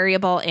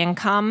 variable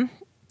income,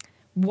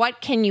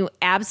 what can you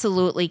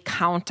absolutely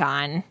count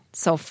on?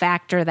 So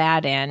factor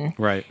that in.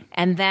 Right.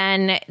 And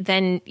then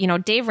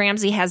Dave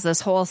Ramsey has this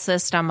whole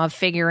system of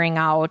figuring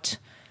out,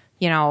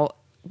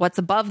 what's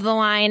above the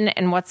line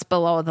and what's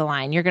below the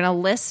line. You're going to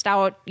list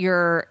out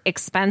your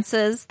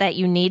expenses that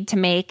you need to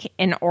make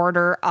in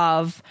order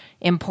of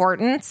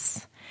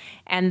importance.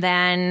 And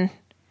then,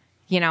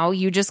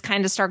 you just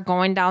kind of start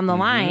going down the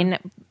line,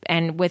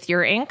 and with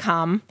your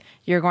income,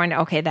 you're going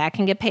to, okay, that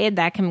can get paid,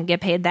 that can get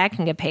paid, that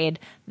can get paid.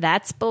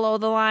 That's below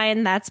the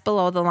line, that's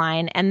below the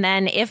line. And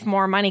then if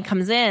more money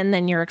comes in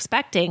than you're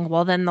expecting,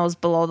 well, then those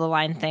below the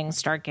line things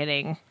start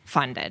getting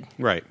funded.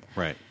 Right.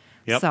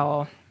 Yep.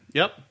 So,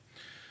 Yep.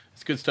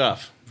 It's good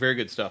stuff. Very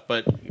good stuff.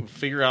 But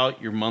figure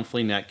out your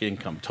monthly net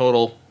income,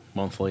 total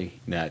monthly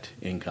net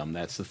income.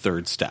 That's the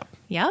third step.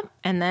 yep.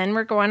 And then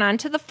we're going on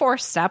to the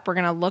fourth step. We're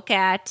going to look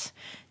at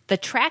the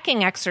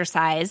tracking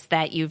exercise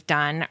that you've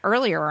done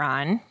earlier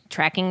on,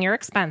 tracking your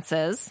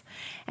expenses,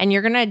 and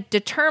you're going to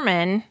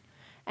determine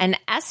an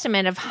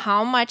estimate of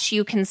how much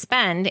you can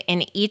spend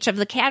in each of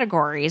the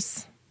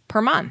categories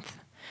per month.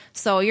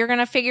 So you're going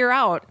to figure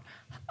out,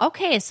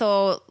 okay,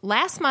 so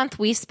last month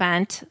we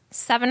spent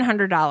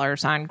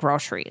 $700 on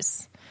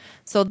groceries.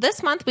 So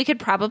this month we could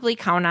probably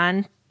count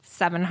on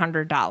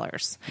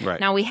 $700. Right.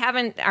 Now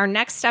our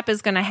next step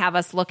is going to have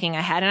us looking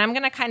ahead, and I'm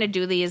going to kind of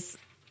do these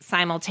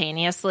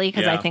simultaneously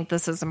because I Yeah. think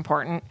this is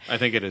important. I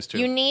think it is too.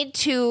 You need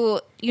to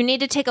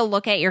take a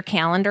look at your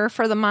calendar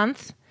for the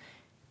month,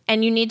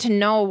 and you need to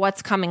know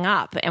what's coming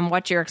up and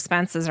what your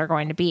expenses are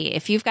going to be.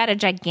 If you've got a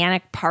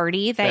gigantic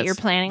party that you're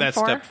planning that's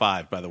for, step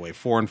 5, by the way.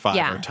 4 and 5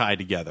 Yeah. are tied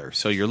together.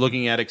 So you're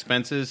looking at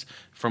expenses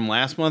from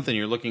last month, and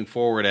you're looking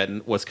forward at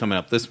what's coming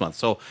up this month.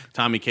 So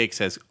Tommy Cake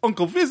says,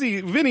 Uncle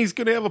Vinny's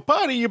going to have a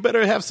party. You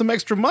better have some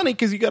extra money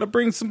because you got to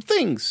bring some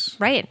things.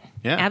 right?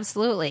 Yeah.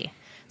 Absolutely.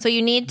 So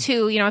you need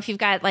to, if you've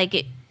got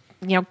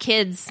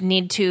kids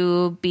need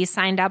to be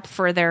signed up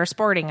for their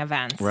sporting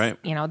events. Right.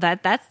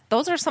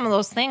 Those are some of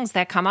those things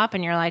that come up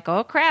and you're like,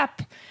 oh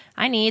crap,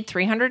 I need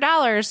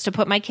 $300 to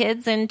put my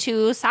kids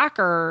into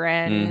soccer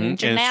and And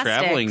gymnastics. it's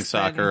traveling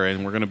soccer,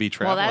 and we're going to be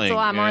Well, traveling. that's a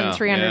lot more than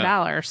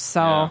 $300.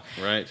 So Yeah,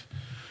 right.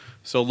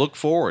 So look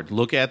forward.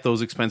 Look at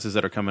those expenses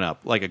that are coming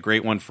up. Like a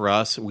great one for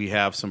us, we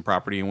have some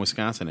property in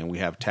Wisconsin, and we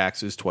have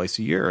taxes twice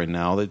a year, and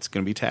now it's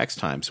going to be tax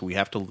time. So we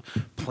have to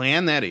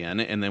plan that in,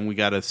 and then we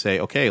got to say,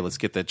 okay, let's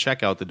get that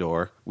check out the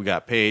door. We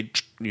got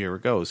paid. Here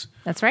it goes.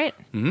 that's right.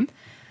 Mm-hmm.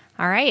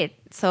 All right.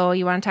 So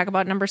you want to talk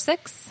about number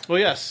 6? Well,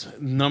 yes,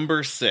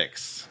 number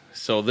 6.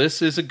 So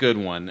this is a good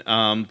one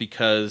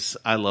because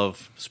I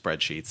love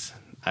spreadsheets.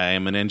 I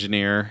am an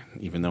engineer,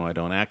 even though I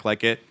don't act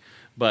like it.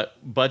 But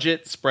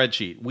budget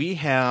spreadsheet. We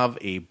have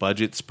a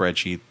budget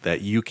spreadsheet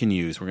that you can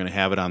use. We're going to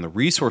have it on the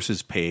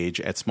resources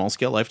page at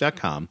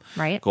smallscalelife.com.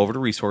 Right. Go over to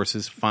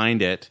resources,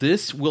 find it.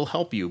 This will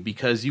help you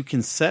because you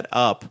can set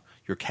up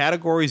your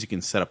categories, you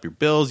can set up your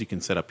bills, you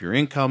can set up your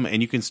income,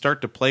 and you can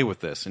start to play with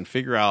this and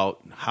figure out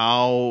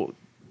how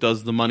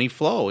does the money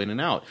flow in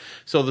and out.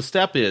 So the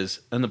step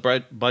is, in the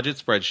budget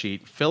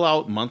spreadsheet, fill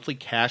out monthly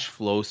cash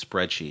flow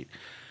spreadsheet.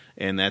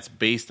 And that's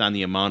based on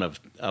the amount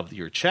of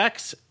your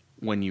checks,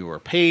 when you are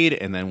paid,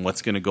 and then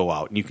what's going to go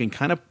out. And you can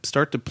kind of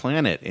start to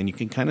plan it, and you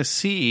can kind of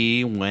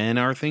see when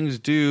are things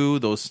due,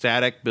 those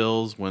static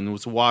bills, when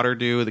was the water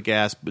due, the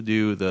gas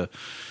due, the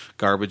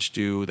garbage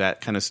due,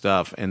 that kind of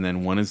stuff. And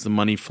then when is the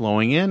money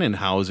flowing in, and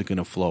how is it going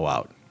to flow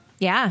out?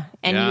 Yeah.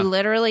 And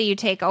Yeah. you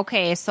take,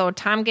 okay, so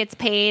Tom gets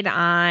paid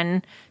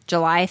on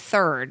July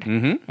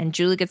 3rd, and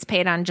Julie gets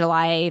paid on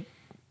July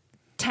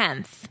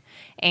 10th.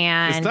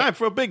 And It's time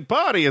for a big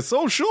party, a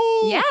social.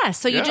 yeah,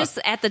 so you just,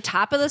 at the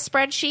top of the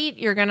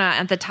spreadsheet,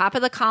 at the top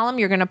of the column,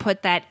 you're going to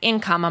put that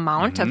income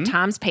amount of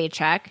Tom's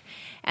paycheck.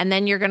 And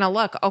then you're going to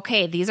look,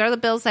 okay, these are the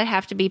bills that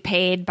have to be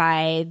paid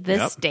by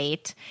this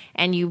date.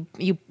 And you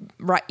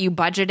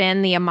budget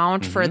in the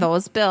amount for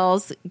those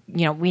bills.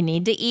 We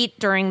need to eat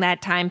during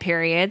that time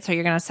period. So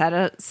you're going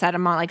to set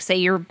amount, like say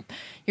you're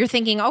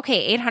thinking,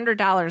 okay,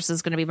 $800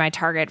 is going to be my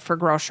target for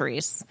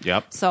groceries.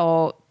 Yep.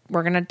 So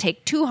we're going to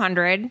take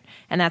 $200,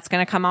 and that's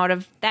going to come out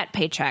of that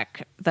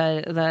paycheck,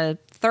 the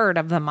third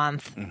of the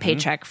month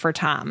paycheck for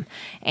Tom.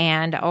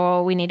 And,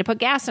 we need to put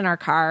gas in our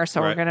car,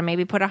 so we're going to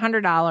maybe put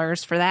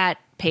 $100 for that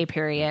pay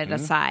period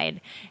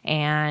aside.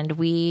 And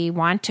we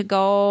want to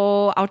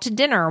go out to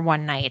dinner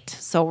one night,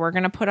 so we're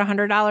going to put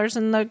 $100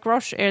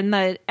 in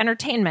the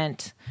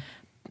entertainment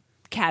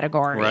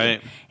category.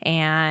 Right.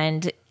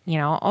 And,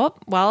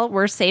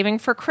 we're saving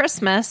for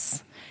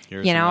Christmas.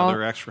 Here's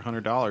another extra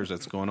 $100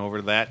 that's going over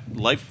to that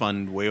life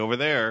fund way over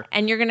there.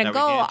 And you're going to that we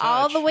go can't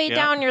all touch. the way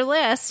down your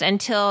list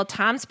until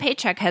Tom's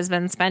paycheck has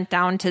been spent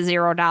down to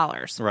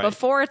 $0 Right.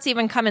 before it's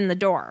even come in the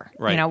door.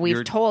 Right.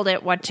 We've told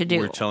it what to do.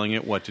 We're telling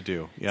it what to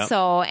do. Yep.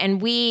 So,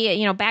 and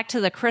we, back to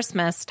the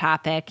Christmas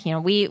topic,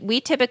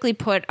 we typically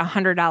put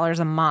 $100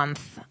 a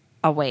month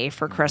away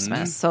for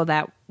Christmas so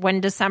that when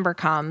December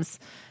comes,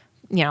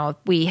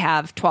 we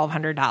have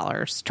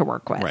 $1,200 to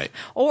work with. Right.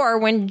 Or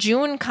when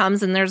June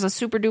comes and there's a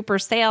super duper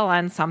sale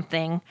on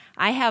something,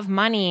 I have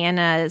money in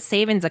a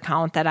savings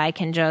account that I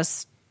can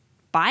just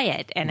buy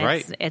it, and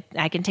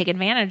I can take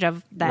advantage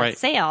of that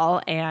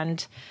sale,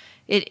 and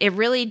it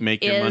really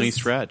make your money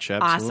stretch.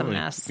 Absolutely.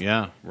 Awesomeness.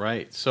 Yeah,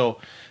 right. So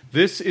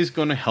this is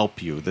going to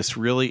help you. This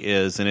really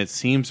is, and it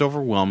seems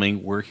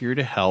overwhelming. We're here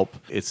to help.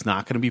 It's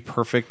not going to be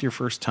perfect your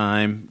first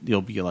time.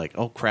 You'll be like,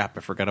 oh, crap, I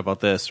forgot about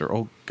this, or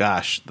oh,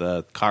 gosh,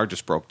 the car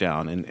just broke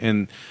down,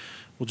 and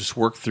we'll just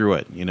work through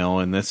it,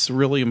 and that's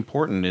really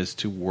important, is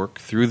to work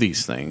through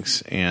these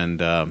things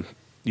and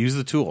use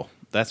the tool.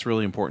 That's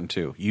really important,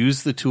 too.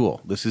 Use the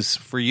tool. This is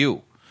for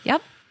you.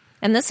 Yep.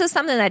 And this is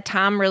something that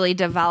Tom really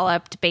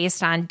developed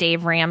based on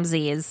Dave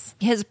Ramsey's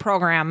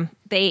program.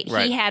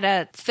 He had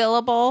a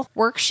fillable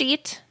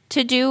worksheet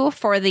to do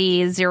for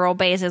the zero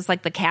base. It's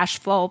like the cash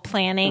flow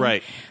planning.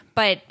 Right.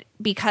 But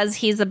because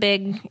he's a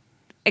big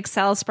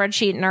Excel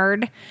spreadsheet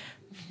nerd,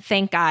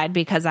 thank God,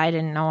 because I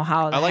didn't know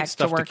how the I like heck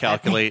stuff to work to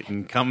calculate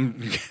and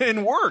come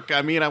and work.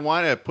 I mean, I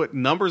want to put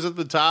numbers at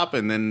the top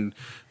and then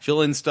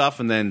fill in stuff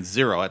and then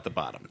zero at the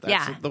bottom.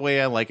 That's the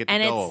way I like it to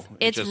go.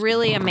 It's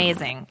really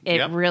amazing.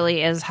 It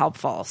really is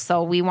helpful.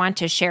 So we want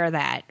to share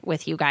that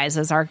with you guys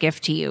as our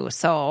gift to you.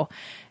 So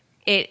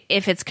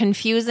if it's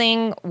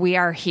confusing, we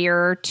are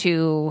here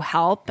to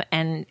help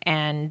and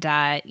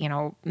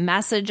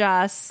message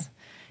us,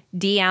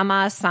 DM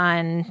us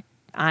on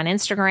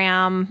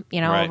Instagram,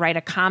 write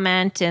a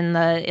comment in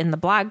the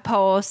blog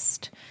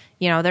post.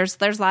 There's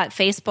a lot,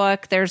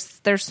 Facebook.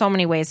 There's so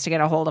many ways to get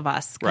a hold of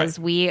us because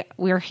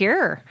we're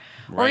here.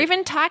 Or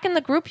even talk in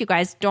the group, you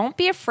guys. Don't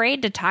be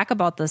afraid to talk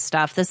about this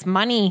stuff. This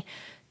money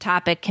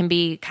topic can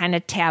be kind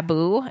of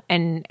taboo,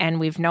 and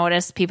we've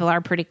noticed people are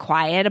pretty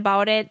quiet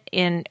about it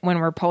when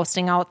we're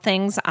posting out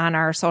things on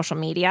our social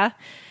media.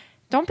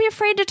 Don't be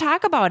afraid to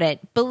talk about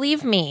it.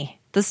 Believe me,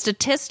 the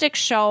statistics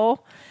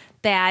show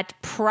that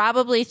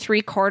probably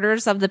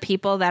 3/4 of the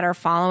people that are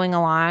following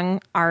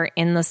along are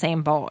in the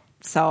same boat.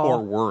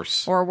 Or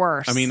worse.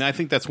 I mean, I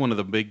think that's one of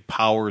the big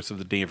powers of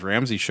the Dave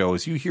Ramsey show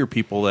is you hear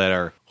people that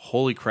are,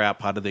 holy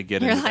crap, how did they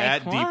get into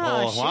that deep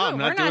hole? Shoot, wow, I'm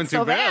not doing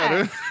so too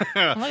bad. Look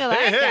at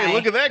that guy.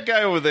 Look at that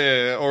guy over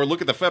there. Or look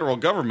at the federal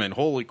government.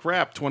 Holy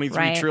crap,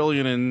 23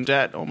 trillion in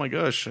debt. Oh my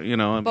gosh.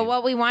 But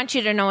what we want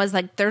you to know is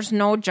there's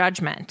no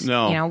judgment.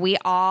 No. We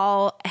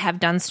all have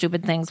done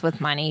stupid things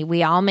with money.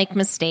 We all make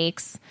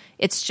mistakes.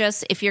 It's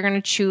just if you're going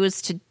to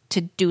choose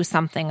to do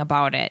something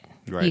about it,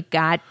 you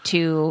got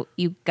to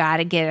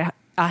get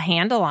a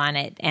handle on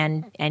it,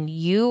 and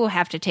you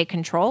have to take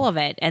control of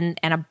it. And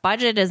a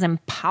budget is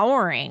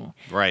empowering.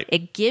 Right.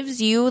 It gives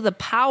you the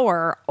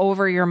power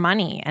over your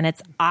money, and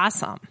it's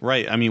awesome.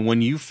 Right. I mean,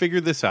 when you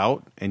figure this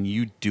out and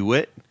you do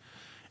it,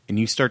 and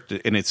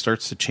it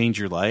starts to change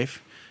your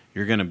life,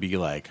 you're going to be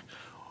like,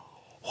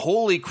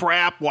 holy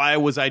crap, why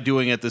was I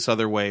doing it this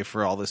other way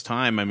for all this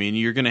time? I mean,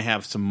 you're going to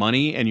have some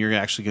money, and you're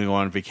actually going to go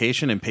on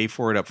vacation and pay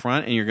for it up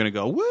front, and you're going to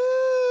go, woo,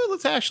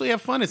 let's actually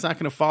have fun. It's not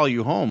going to follow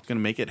you home. It's going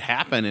to make it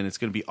happen, and it's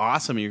going to be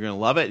awesome, and you're going to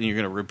love it, and you're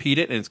going to repeat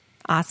it, and it's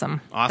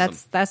awesome. Awesome.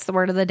 That's the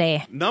word of the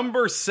day.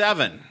 Number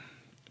 7,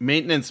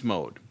 maintenance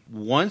mode.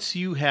 Once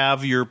you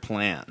have your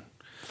plan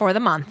For the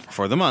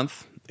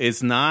month,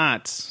 it's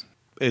not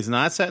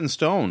set in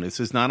stone. This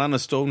is not on a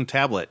stone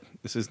tablet.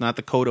 This is not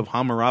the Code of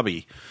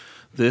Hammurabi.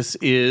 This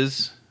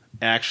is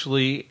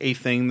actually a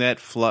thing that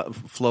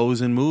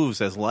flows and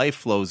moves as life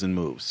flows and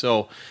moves.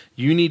 So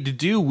you need to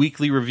do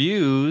weekly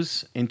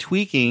reviews and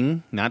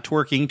tweaking, not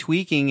twerking,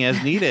 tweaking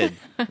as needed,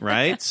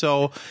 right?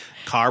 So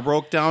car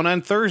broke down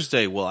on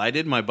Thursday. Well, I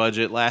did my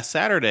budget last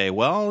Saturday.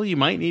 Well, you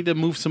might need to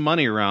move some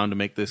money around to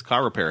make this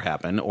car repair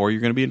happen, or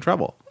you're going to be in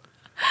trouble.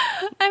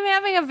 I'm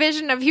having a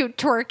vision of you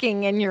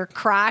twerking in your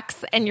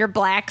Crocs and your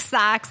black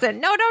socks.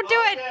 And no, don't do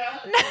it. Yeah,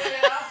 we're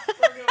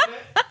doing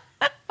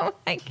it. Oh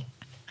my God.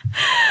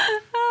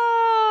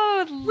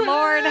 Oh,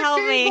 Lord, help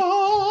me.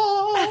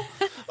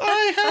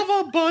 I have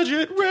a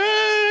budget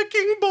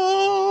wrecking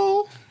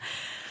ball.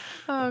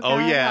 Oh,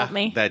 God, yeah, help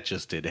me. that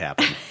just did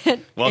happen.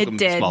 Welcome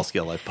to did. the Small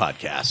Scale Life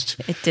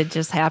Podcast. It did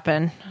just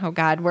happen. Oh,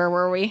 God, where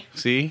were we?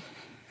 See?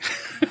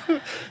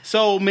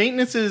 So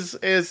maintenance is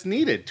as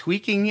needed.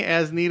 Tweaking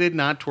as needed,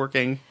 not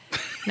twerking.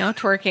 No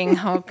twerking.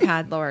 Oh,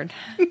 God, Lord.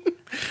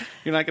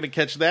 You're not going to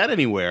catch that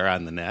anywhere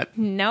on the net.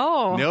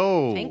 No.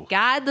 No. Thank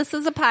God this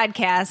is a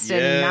podcast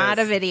and Yes. not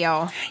a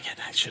video. Dang it,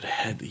 I should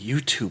have had the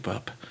YouTube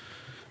up.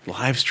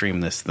 Live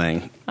stream this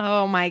thing.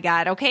 Oh, my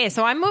God. Okay,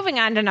 so I'm moving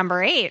on to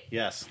number 8.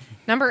 Yes.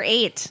 Number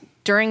 8,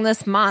 during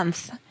this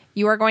month,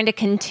 you are going to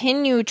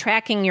continue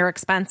tracking your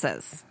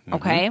expenses.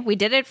 Okay? We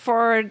did it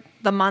for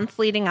the month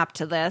leading up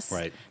to this,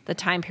 Right. the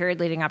time period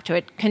leading up to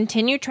it.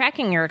 Continue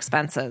tracking your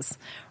expenses.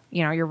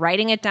 You know, you're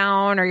writing it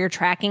down or you're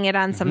tracking it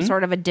on some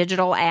sort of a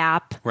digital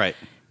app. Right.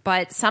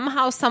 But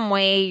somehow, some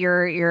way,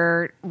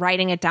 you're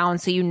writing it down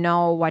so you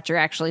know what you're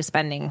actually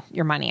spending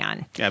your money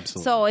on.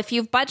 Absolutely. So if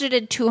you've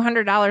budgeted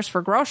 $200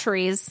 for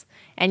groceries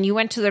and you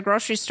went to the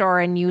grocery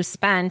store and you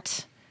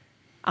spent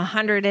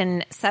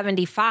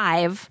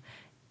 $175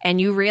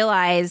 and you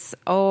realize,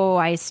 oh,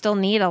 I still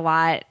need a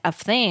lot of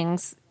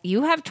things,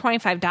 you have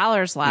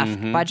 $25 left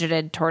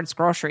budgeted towards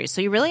groceries.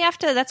 So you really have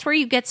to, that's where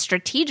you get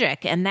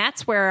strategic. And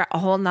that's where a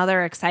whole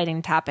nother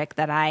exciting topic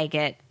that I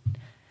get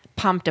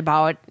pumped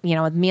about, you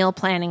know, meal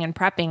planning and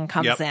prepping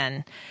comes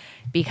in,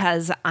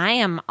 because I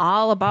am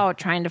all about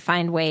trying to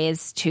find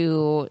ways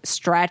to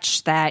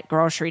stretch that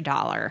grocery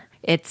dollar.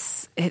 God,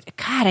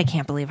 I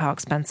can't believe how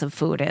expensive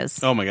food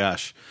is. Oh, my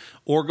gosh.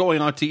 Or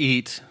going out to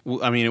eat.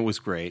 I mean, it was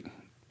great.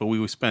 But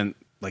we spent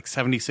like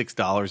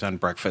 $76 on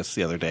breakfast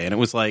the other day. And it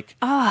was like,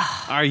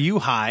 are you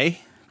high?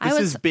 This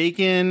is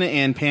bacon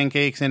and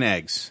pancakes and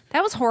eggs.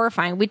 That was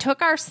horrifying. We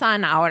took our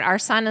son out. Our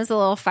son is a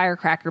little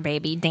firecracker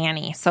baby,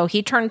 Danny. So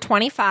he turned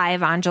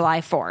 25 on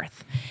July 4th.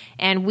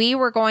 And we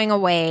were going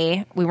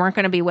away. We weren't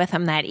going to be with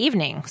him that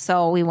evening.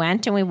 So we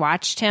went and we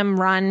watched him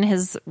run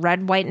his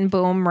red, white, and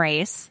boom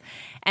race.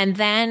 And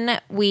then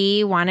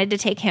we wanted to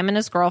take him and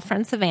his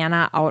girlfriend,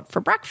 Savannah, out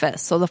for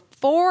breakfast. So the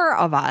 4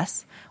 of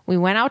us, we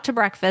went out to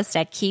breakfast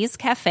at Keys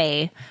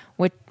Cafe,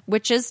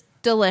 which is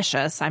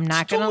delicious. I'm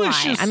not going to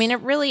lie. I mean,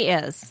 it really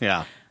is.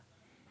 Yeah.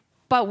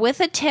 But with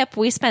a tip,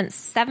 we spent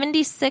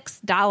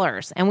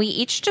 $76, and we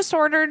each just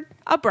ordered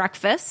a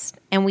breakfast,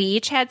 and we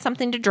each had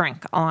something to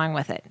drink along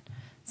with it.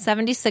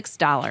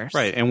 $76.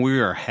 Right. And we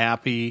are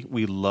happy.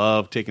 We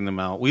love taking them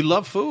out. We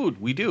love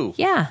food. We do.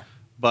 Yeah.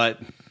 But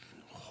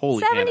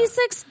holy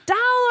 $76.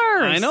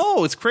 I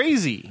know. It's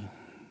crazy.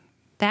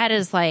 That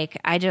is like,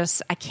 I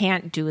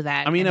can't do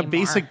that. I mean, anymore. a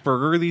basic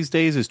burger these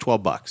days is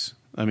 $12.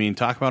 I mean,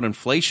 talk about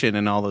inflation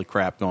and all the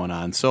crap going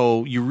on.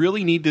 So you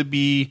really need to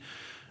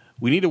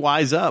we need to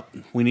wise up.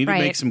 We need to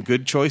make some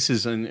good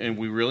choices, and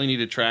we really need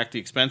to track the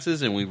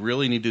expenses, and we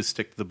really need to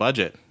stick to the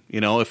budget. You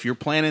know, if you're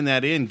planning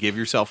that in, give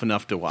yourself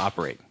enough to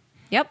operate.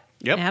 Yep.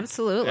 Yep.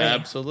 Absolutely.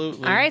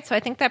 Absolutely. All right. So I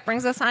think that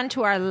brings us on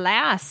to our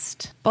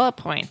last bullet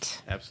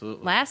point.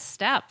 Absolutely. Last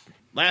step.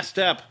 Last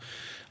step.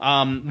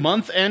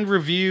 Month end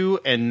review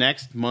and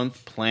next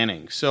month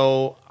planning.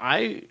 So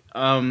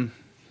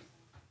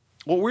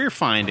what we're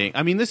finding,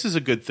 I mean, this is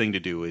a good thing to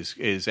do,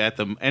 is at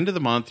the end of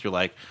the month, you're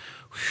like,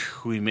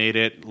 we made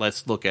it.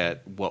 Let's look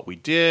at what we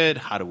did.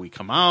 How do we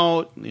come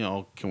out? You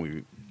know,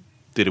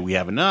 did we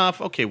have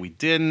enough? Okay, we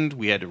didn't.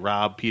 We had to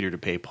rob Peter to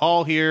pay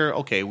Paul here.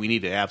 Okay, we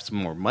need to have some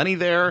more money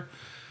there.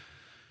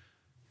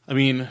 I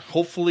mean,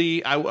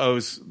 hopefully,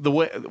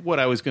 what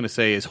I was going to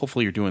say is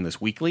hopefully you're doing this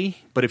weekly,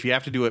 but if you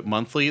have to do it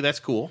monthly, that's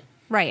cool.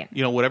 Right.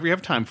 You know, whatever you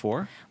have time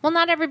for. Well,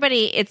 not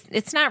everybody,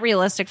 it's not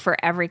realistic for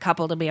every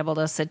couple to be able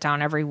to sit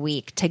down every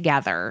week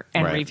together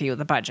and review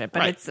the budget.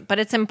 But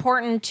it's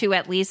important to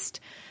at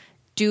least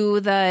do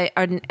the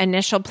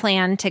initial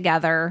plan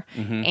together,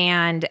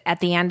 and at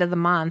the end of the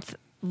month.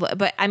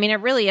 But I mean,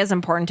 it really is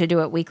important to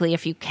do it weekly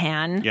if you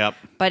can. Yep.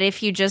 But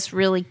if you just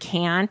really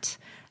can't,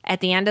 at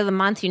the end of the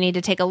month, you need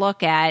to take a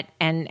look at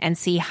and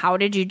see how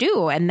did you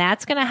do. And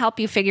that's going to help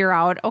you figure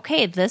out,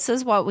 okay, this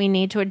is what we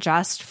need to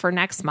adjust for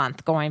next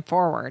month going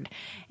forward.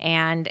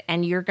 And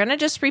you're going to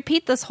just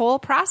repeat this whole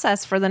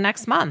process for the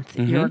next month.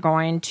 You're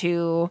going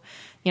to,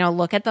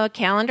 look at the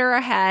calendar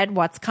ahead,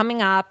 what's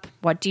coming up,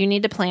 what do you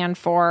need to plan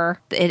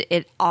for.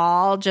 It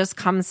all just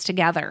comes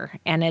together.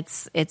 And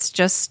it's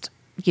just...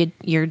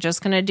 You're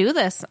just going to do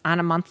this on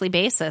a monthly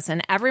basis.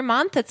 And every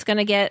month it's going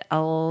to get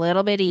a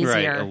little bit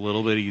easier. Right, a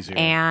little bit easier.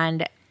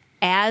 And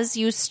as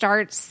you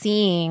start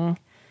seeing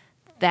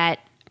that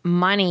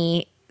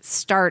money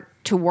start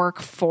to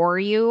work for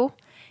you,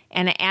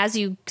 and as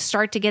you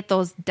start to get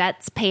those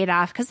debts paid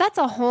off, because that's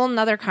a whole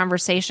nother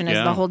conversation,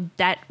 is the whole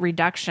debt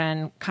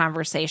reduction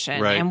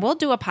conversation. Right. And we'll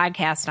do a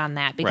podcast on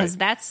that, because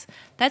that's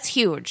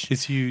huge.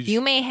 It's huge. You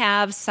may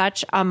have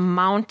such a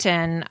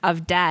mountain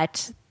of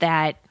debt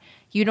that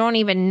you don't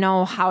even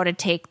know how to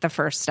take the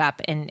first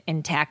step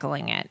in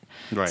tackling it.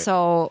 Right.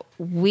 So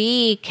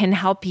we can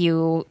help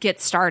you get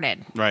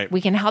started. Right.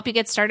 We can help you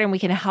get started, and we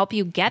can help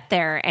you get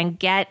there and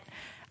get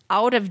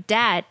out of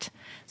debt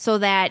so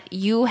that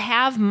you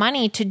have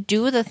money to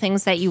do the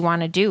things that you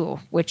want to do,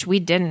 which we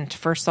didn't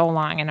for so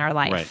long in our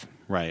life.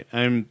 Right.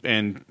 And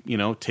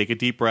take a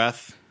deep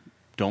breath.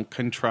 Don't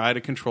try to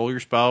control your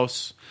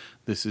spouse.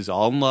 This is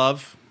all in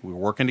love. We're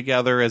working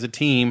together as a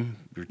team.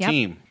 Your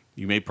team.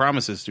 You made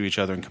promises to each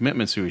other and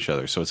commitments to each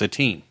other, so it's a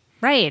team.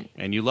 Right.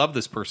 And you love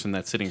this person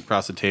that's sitting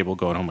across the table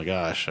going, oh my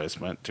gosh, I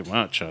spent too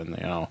much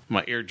on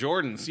my Air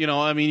Jordans.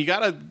 I mean, you got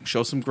to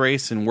show some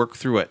grace and work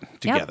through it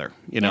together,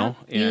 Yep. And,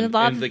 You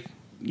love- and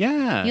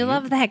yeah. You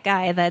love that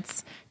guy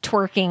that's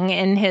twerking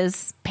in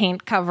his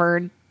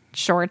paint-covered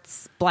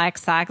shorts, black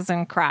socks,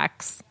 and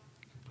Crocs.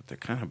 But they're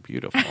kind of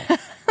beautiful.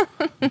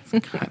 It's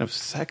kind of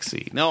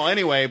sexy. No,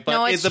 anyway, but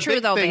No, it's the true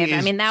big though, thing babe. I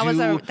is mean, that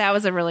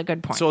was a really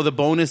good point. So the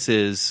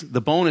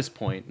bonus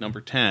point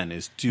number 10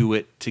 is do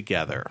it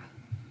together.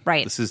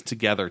 right. This is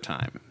together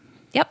time.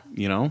 Yep.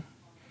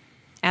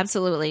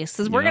 Absolutely.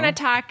 So we're know? going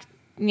to talk,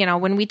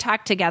 when we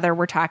talk together,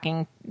 we're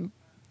talking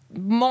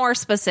more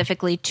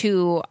specifically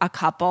to a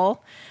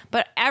couple,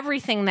 but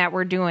everything that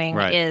we're doing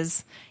Right.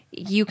 is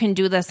you can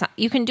do this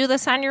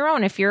on your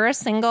own. If you're a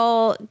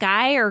single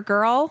guy or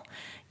girl,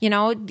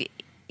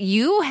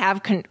 you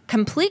have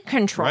complete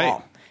control.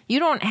 Right. You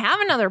don't have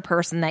another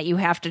person that you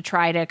have to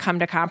try to come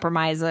to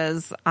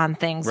compromises on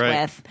things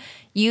Right. with.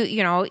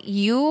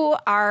 You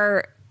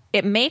are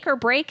it make or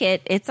break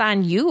it. It's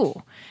on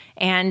you.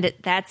 And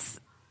that's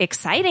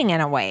exciting in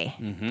a way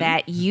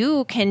that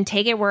you can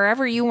take it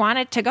wherever you want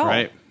it to go.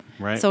 Right.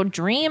 Right. So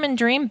dream and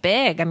dream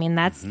big. I mean,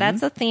 that's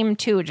a theme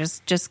too.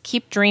 Just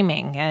keep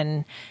dreaming.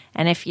 And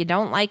if you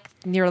don't like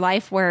your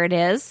life where it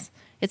is,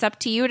 it's up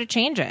to you to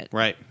change it.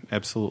 Right.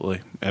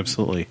 Absolutely.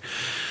 Absolutely.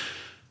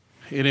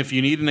 And if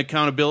you need an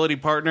accountability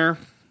partner,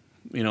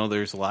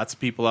 there's lots of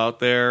people out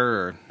there,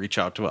 or reach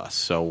out to us.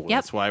 So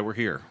that's why we're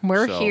here.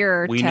 We're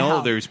here We to know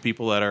help. there's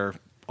people that are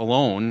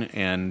alone,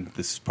 and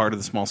this is part of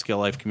the Small Scale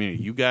Life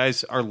community. You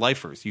guys are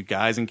lifers. You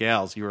guys and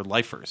gals, you are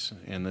lifers,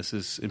 and this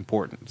is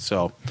important.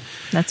 So,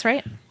 That's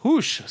right.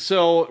 whoosh.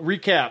 So,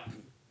 recap.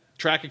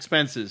 Track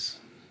expenses.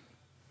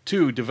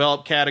 2,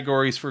 develop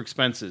categories for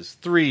expenses.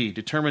 3,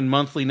 determine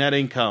monthly net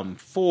income.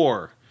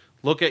 4,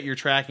 look at your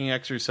tracking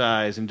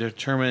exercise and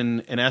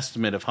determine an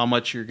estimate of how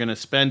much you're going to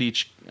spend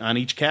on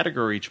each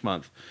category each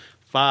month.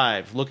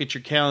 5, look at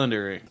your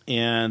calendar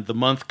and the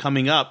month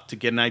coming up to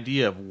get an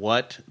idea of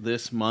what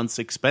this month's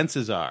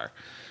expenses are.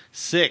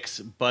 6,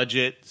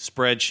 budget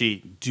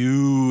spreadsheet.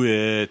 Do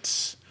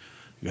it.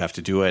 You have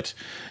to do it.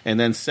 And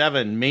then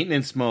 7,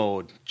 maintenance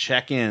mode,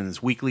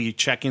 check-ins, weekly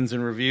check-ins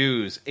and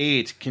reviews.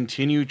 8,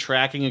 continue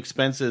tracking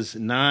expenses.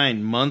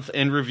 9,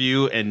 month-end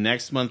review and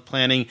next month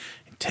planning.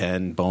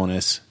 10,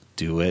 bonus,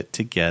 do it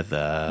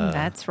together.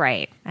 That's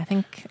right. I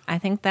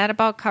think that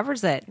about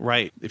covers it.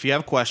 Right. If you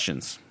have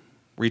questions,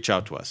 reach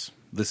out to us.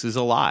 This is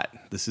a lot.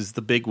 This is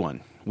the big one.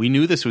 We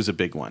knew this was a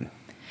big one,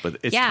 but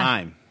it's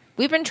time.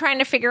 We've been trying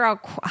to figure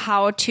out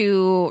how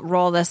to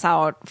roll this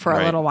out for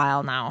a little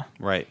while now.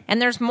 Right. And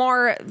there's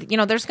more,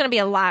 there's going to be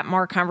a lot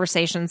more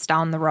conversations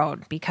down the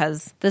road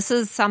because this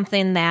is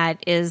something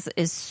that is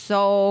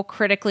so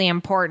critically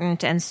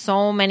important, and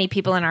so many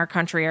people in our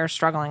country are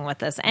struggling with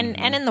this and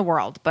in the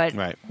world. But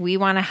we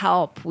want to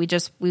help. We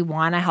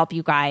want to help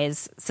you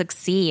guys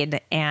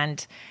succeed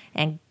and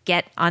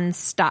get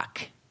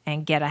unstuck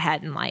and get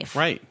ahead in life.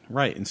 Right.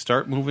 And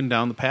start moving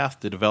down the path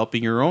to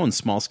developing your own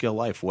small-scale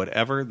life,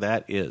 whatever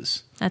that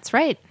is. That's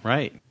right.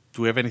 Right.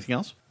 Do we have anything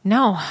else?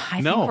 No,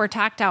 I think we're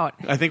talked out.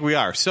 I think we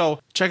are. So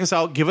check us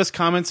out. Give us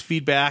comments,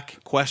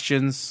 feedback,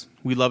 questions.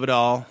 We love it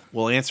all.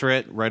 We'll answer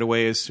it right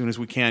away as soon as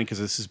we can because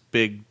this is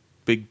big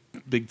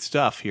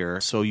stuff here.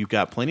 So you've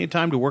got plenty of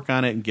time to work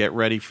on it and get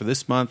ready for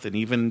this month and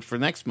even for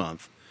next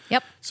month.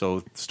 Yep.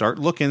 So start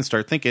looking,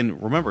 start thinking.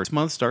 Remember, this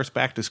month starts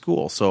back to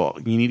school. So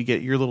you need to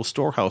get your little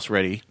storehouse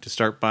ready to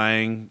start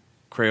buying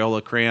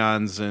Crayola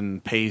crayons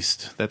and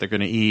paste that they're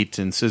going to eat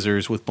and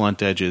scissors with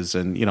blunt edges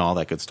and, all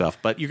that good stuff.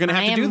 But you're going to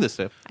have to do this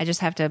stuff. I just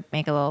have to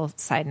make a little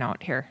side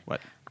note here. What?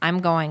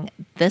 I'm going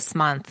this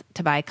month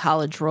to buy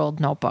college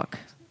ruled notebooks.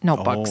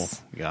 Oh,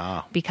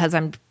 yeah. Because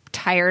I'm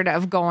tired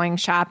of going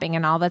shopping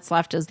and all that's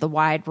left is the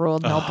wide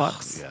ruled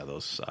notebooks. Yeah,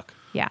 those suck.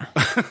 Yeah.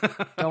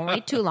 Don't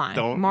wait too long.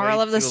 Don't Moral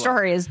wait of the too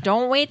story is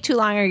don't wait too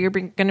long or you're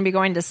going to be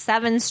going to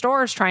 7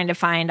 stores trying to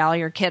find all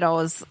your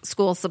kiddos'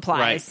 school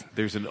supplies. Right.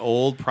 There's an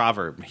old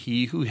proverb,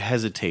 he who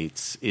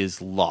hesitates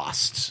is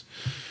lost.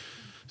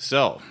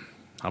 So,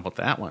 how about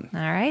that one? All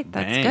right.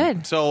 That's Dang.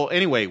 good. So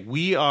anyway,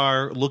 we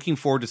are looking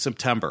forward to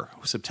September.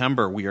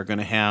 September, we are going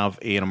to have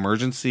it's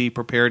emergency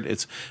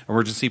preparedness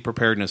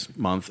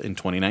month in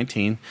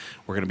 2019.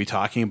 We're going to be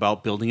talking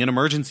about building an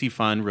emergency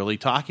fund, really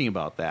talking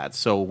about that.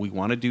 So we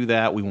want to do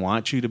that. We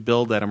want you to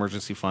build that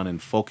emergency fund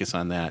and focus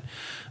on that.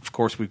 Of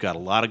course, we've got a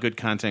lot of good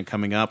content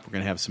coming up. We're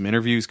going to have some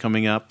interviews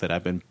coming up that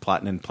I've been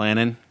plotting and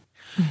planning,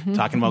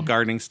 talking about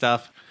gardening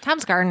stuff.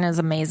 Tom's Garden is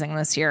amazing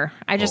this year.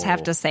 I just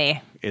have to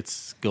say.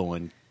 It's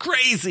going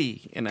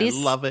crazy, and I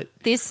love it.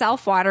 These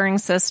self-watering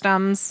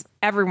systems,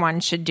 everyone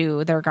should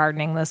do their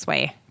gardening this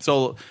way.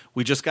 So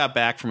we just got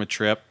back from a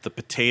trip. The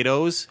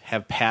potatoes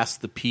have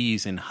passed the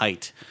peas in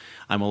height.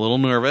 I'm a little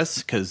nervous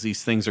because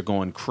these things are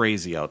going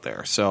crazy out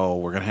there. So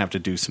we're going to have to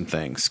do some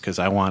things because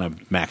I want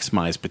to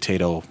maximize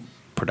potato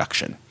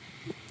production.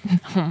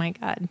 Oh, my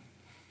God.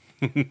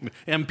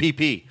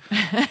 MPP.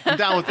 I'm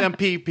down with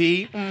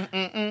MPP.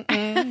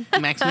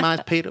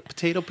 Maximize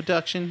potato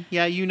production.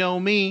 Yeah, you know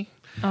me.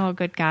 Oh,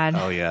 good God.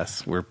 Oh,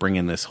 yes. We're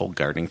bringing this whole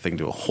gardening thing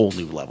to a whole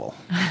new level.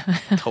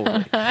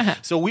 Totally.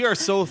 So we are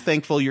so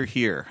thankful you're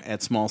here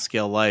at Small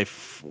Scale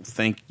Life.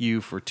 Thank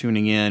you for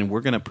tuning in.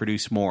 We're going to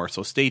produce more.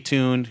 So stay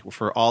tuned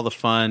for all the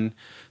fun,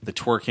 the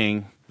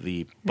twerking,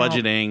 the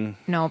budgeting.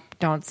 Nope,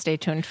 don't stay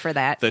tuned for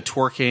that. The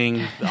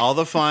twerking, all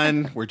the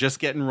fun. We're just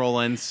getting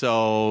rolling,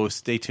 so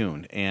stay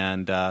tuned.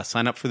 And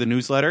sign up for the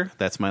newsletter.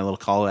 That's my little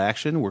call to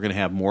action. We're going to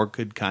have more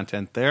good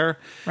content there.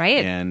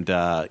 Right. And,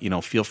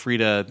 feel free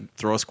to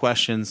throw us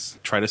questions.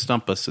 Try to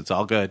stump us. It's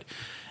all good.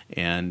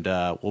 And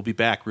we'll be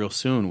back real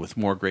soon with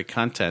more great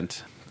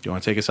content. Do you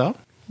want to take us out?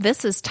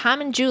 This is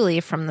Tom and Julie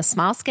from the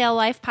Small Scale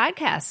Life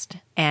podcast.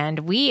 And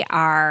we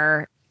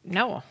are...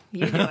 No,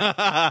 you do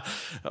it.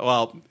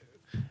 Well...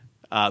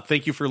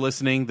 thank you for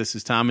listening. This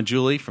is Tom and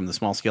Julie from the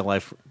Small Scale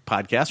Life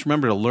podcast.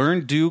 Remember to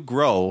learn, do,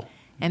 grow.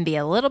 And be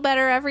a little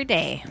better every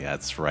day. Yeah,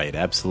 that's right.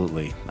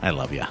 Absolutely. I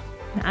love you.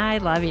 I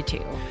love you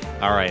too.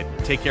 All right.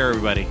 Take care,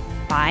 everybody.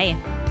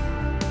 Bye.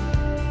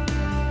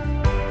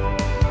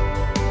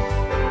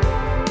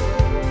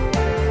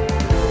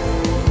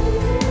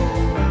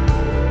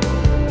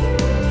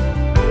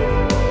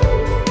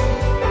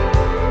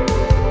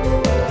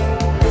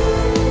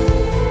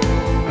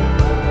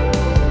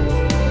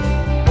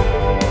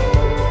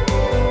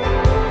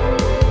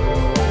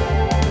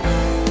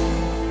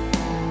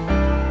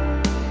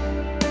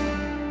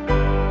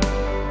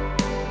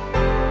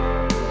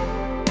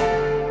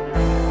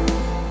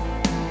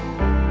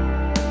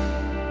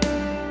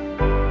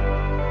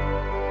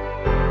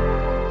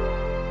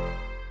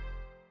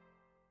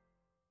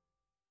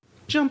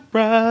 Jump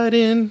right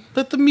in.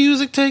 Let the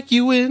music take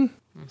you in.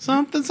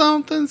 Something,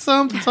 something,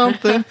 something,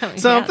 something,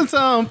 something,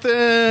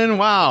 something.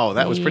 Wow,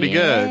 that was pretty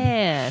good.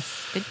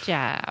 Yes, good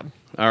job.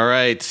 All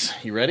right.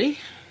 You ready?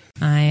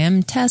 I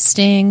am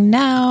testing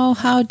now.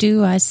 How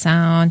do I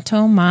sound,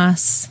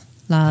 Tomas?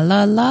 La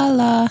la la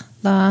la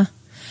la.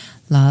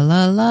 La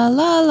la la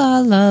la la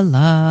la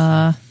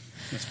la.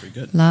 That's pretty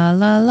good. La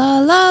la la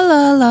la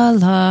la la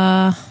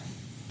la.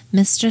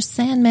 Mr.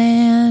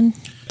 Sandman,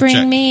 bring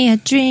Check. me a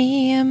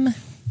dream.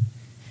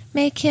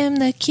 Make him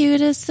the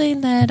cutest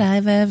thing that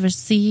I've ever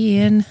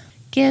seen.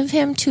 Give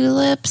him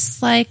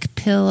tulips like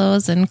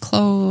pillows and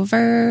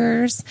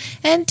clovers.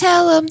 And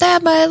tell him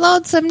that my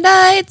lonesome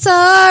nights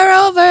are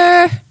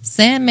over.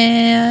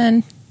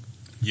 Sandman.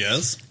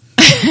 Yes.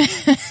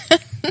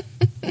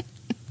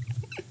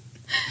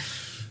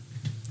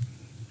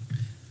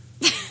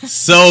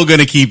 So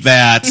gonna keep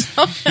that.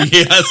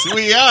 Yes,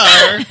 we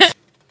are.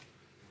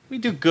 We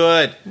do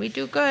good. We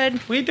do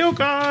good. We do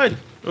good.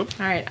 Oops.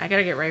 All right, I got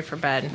to get ready for bed.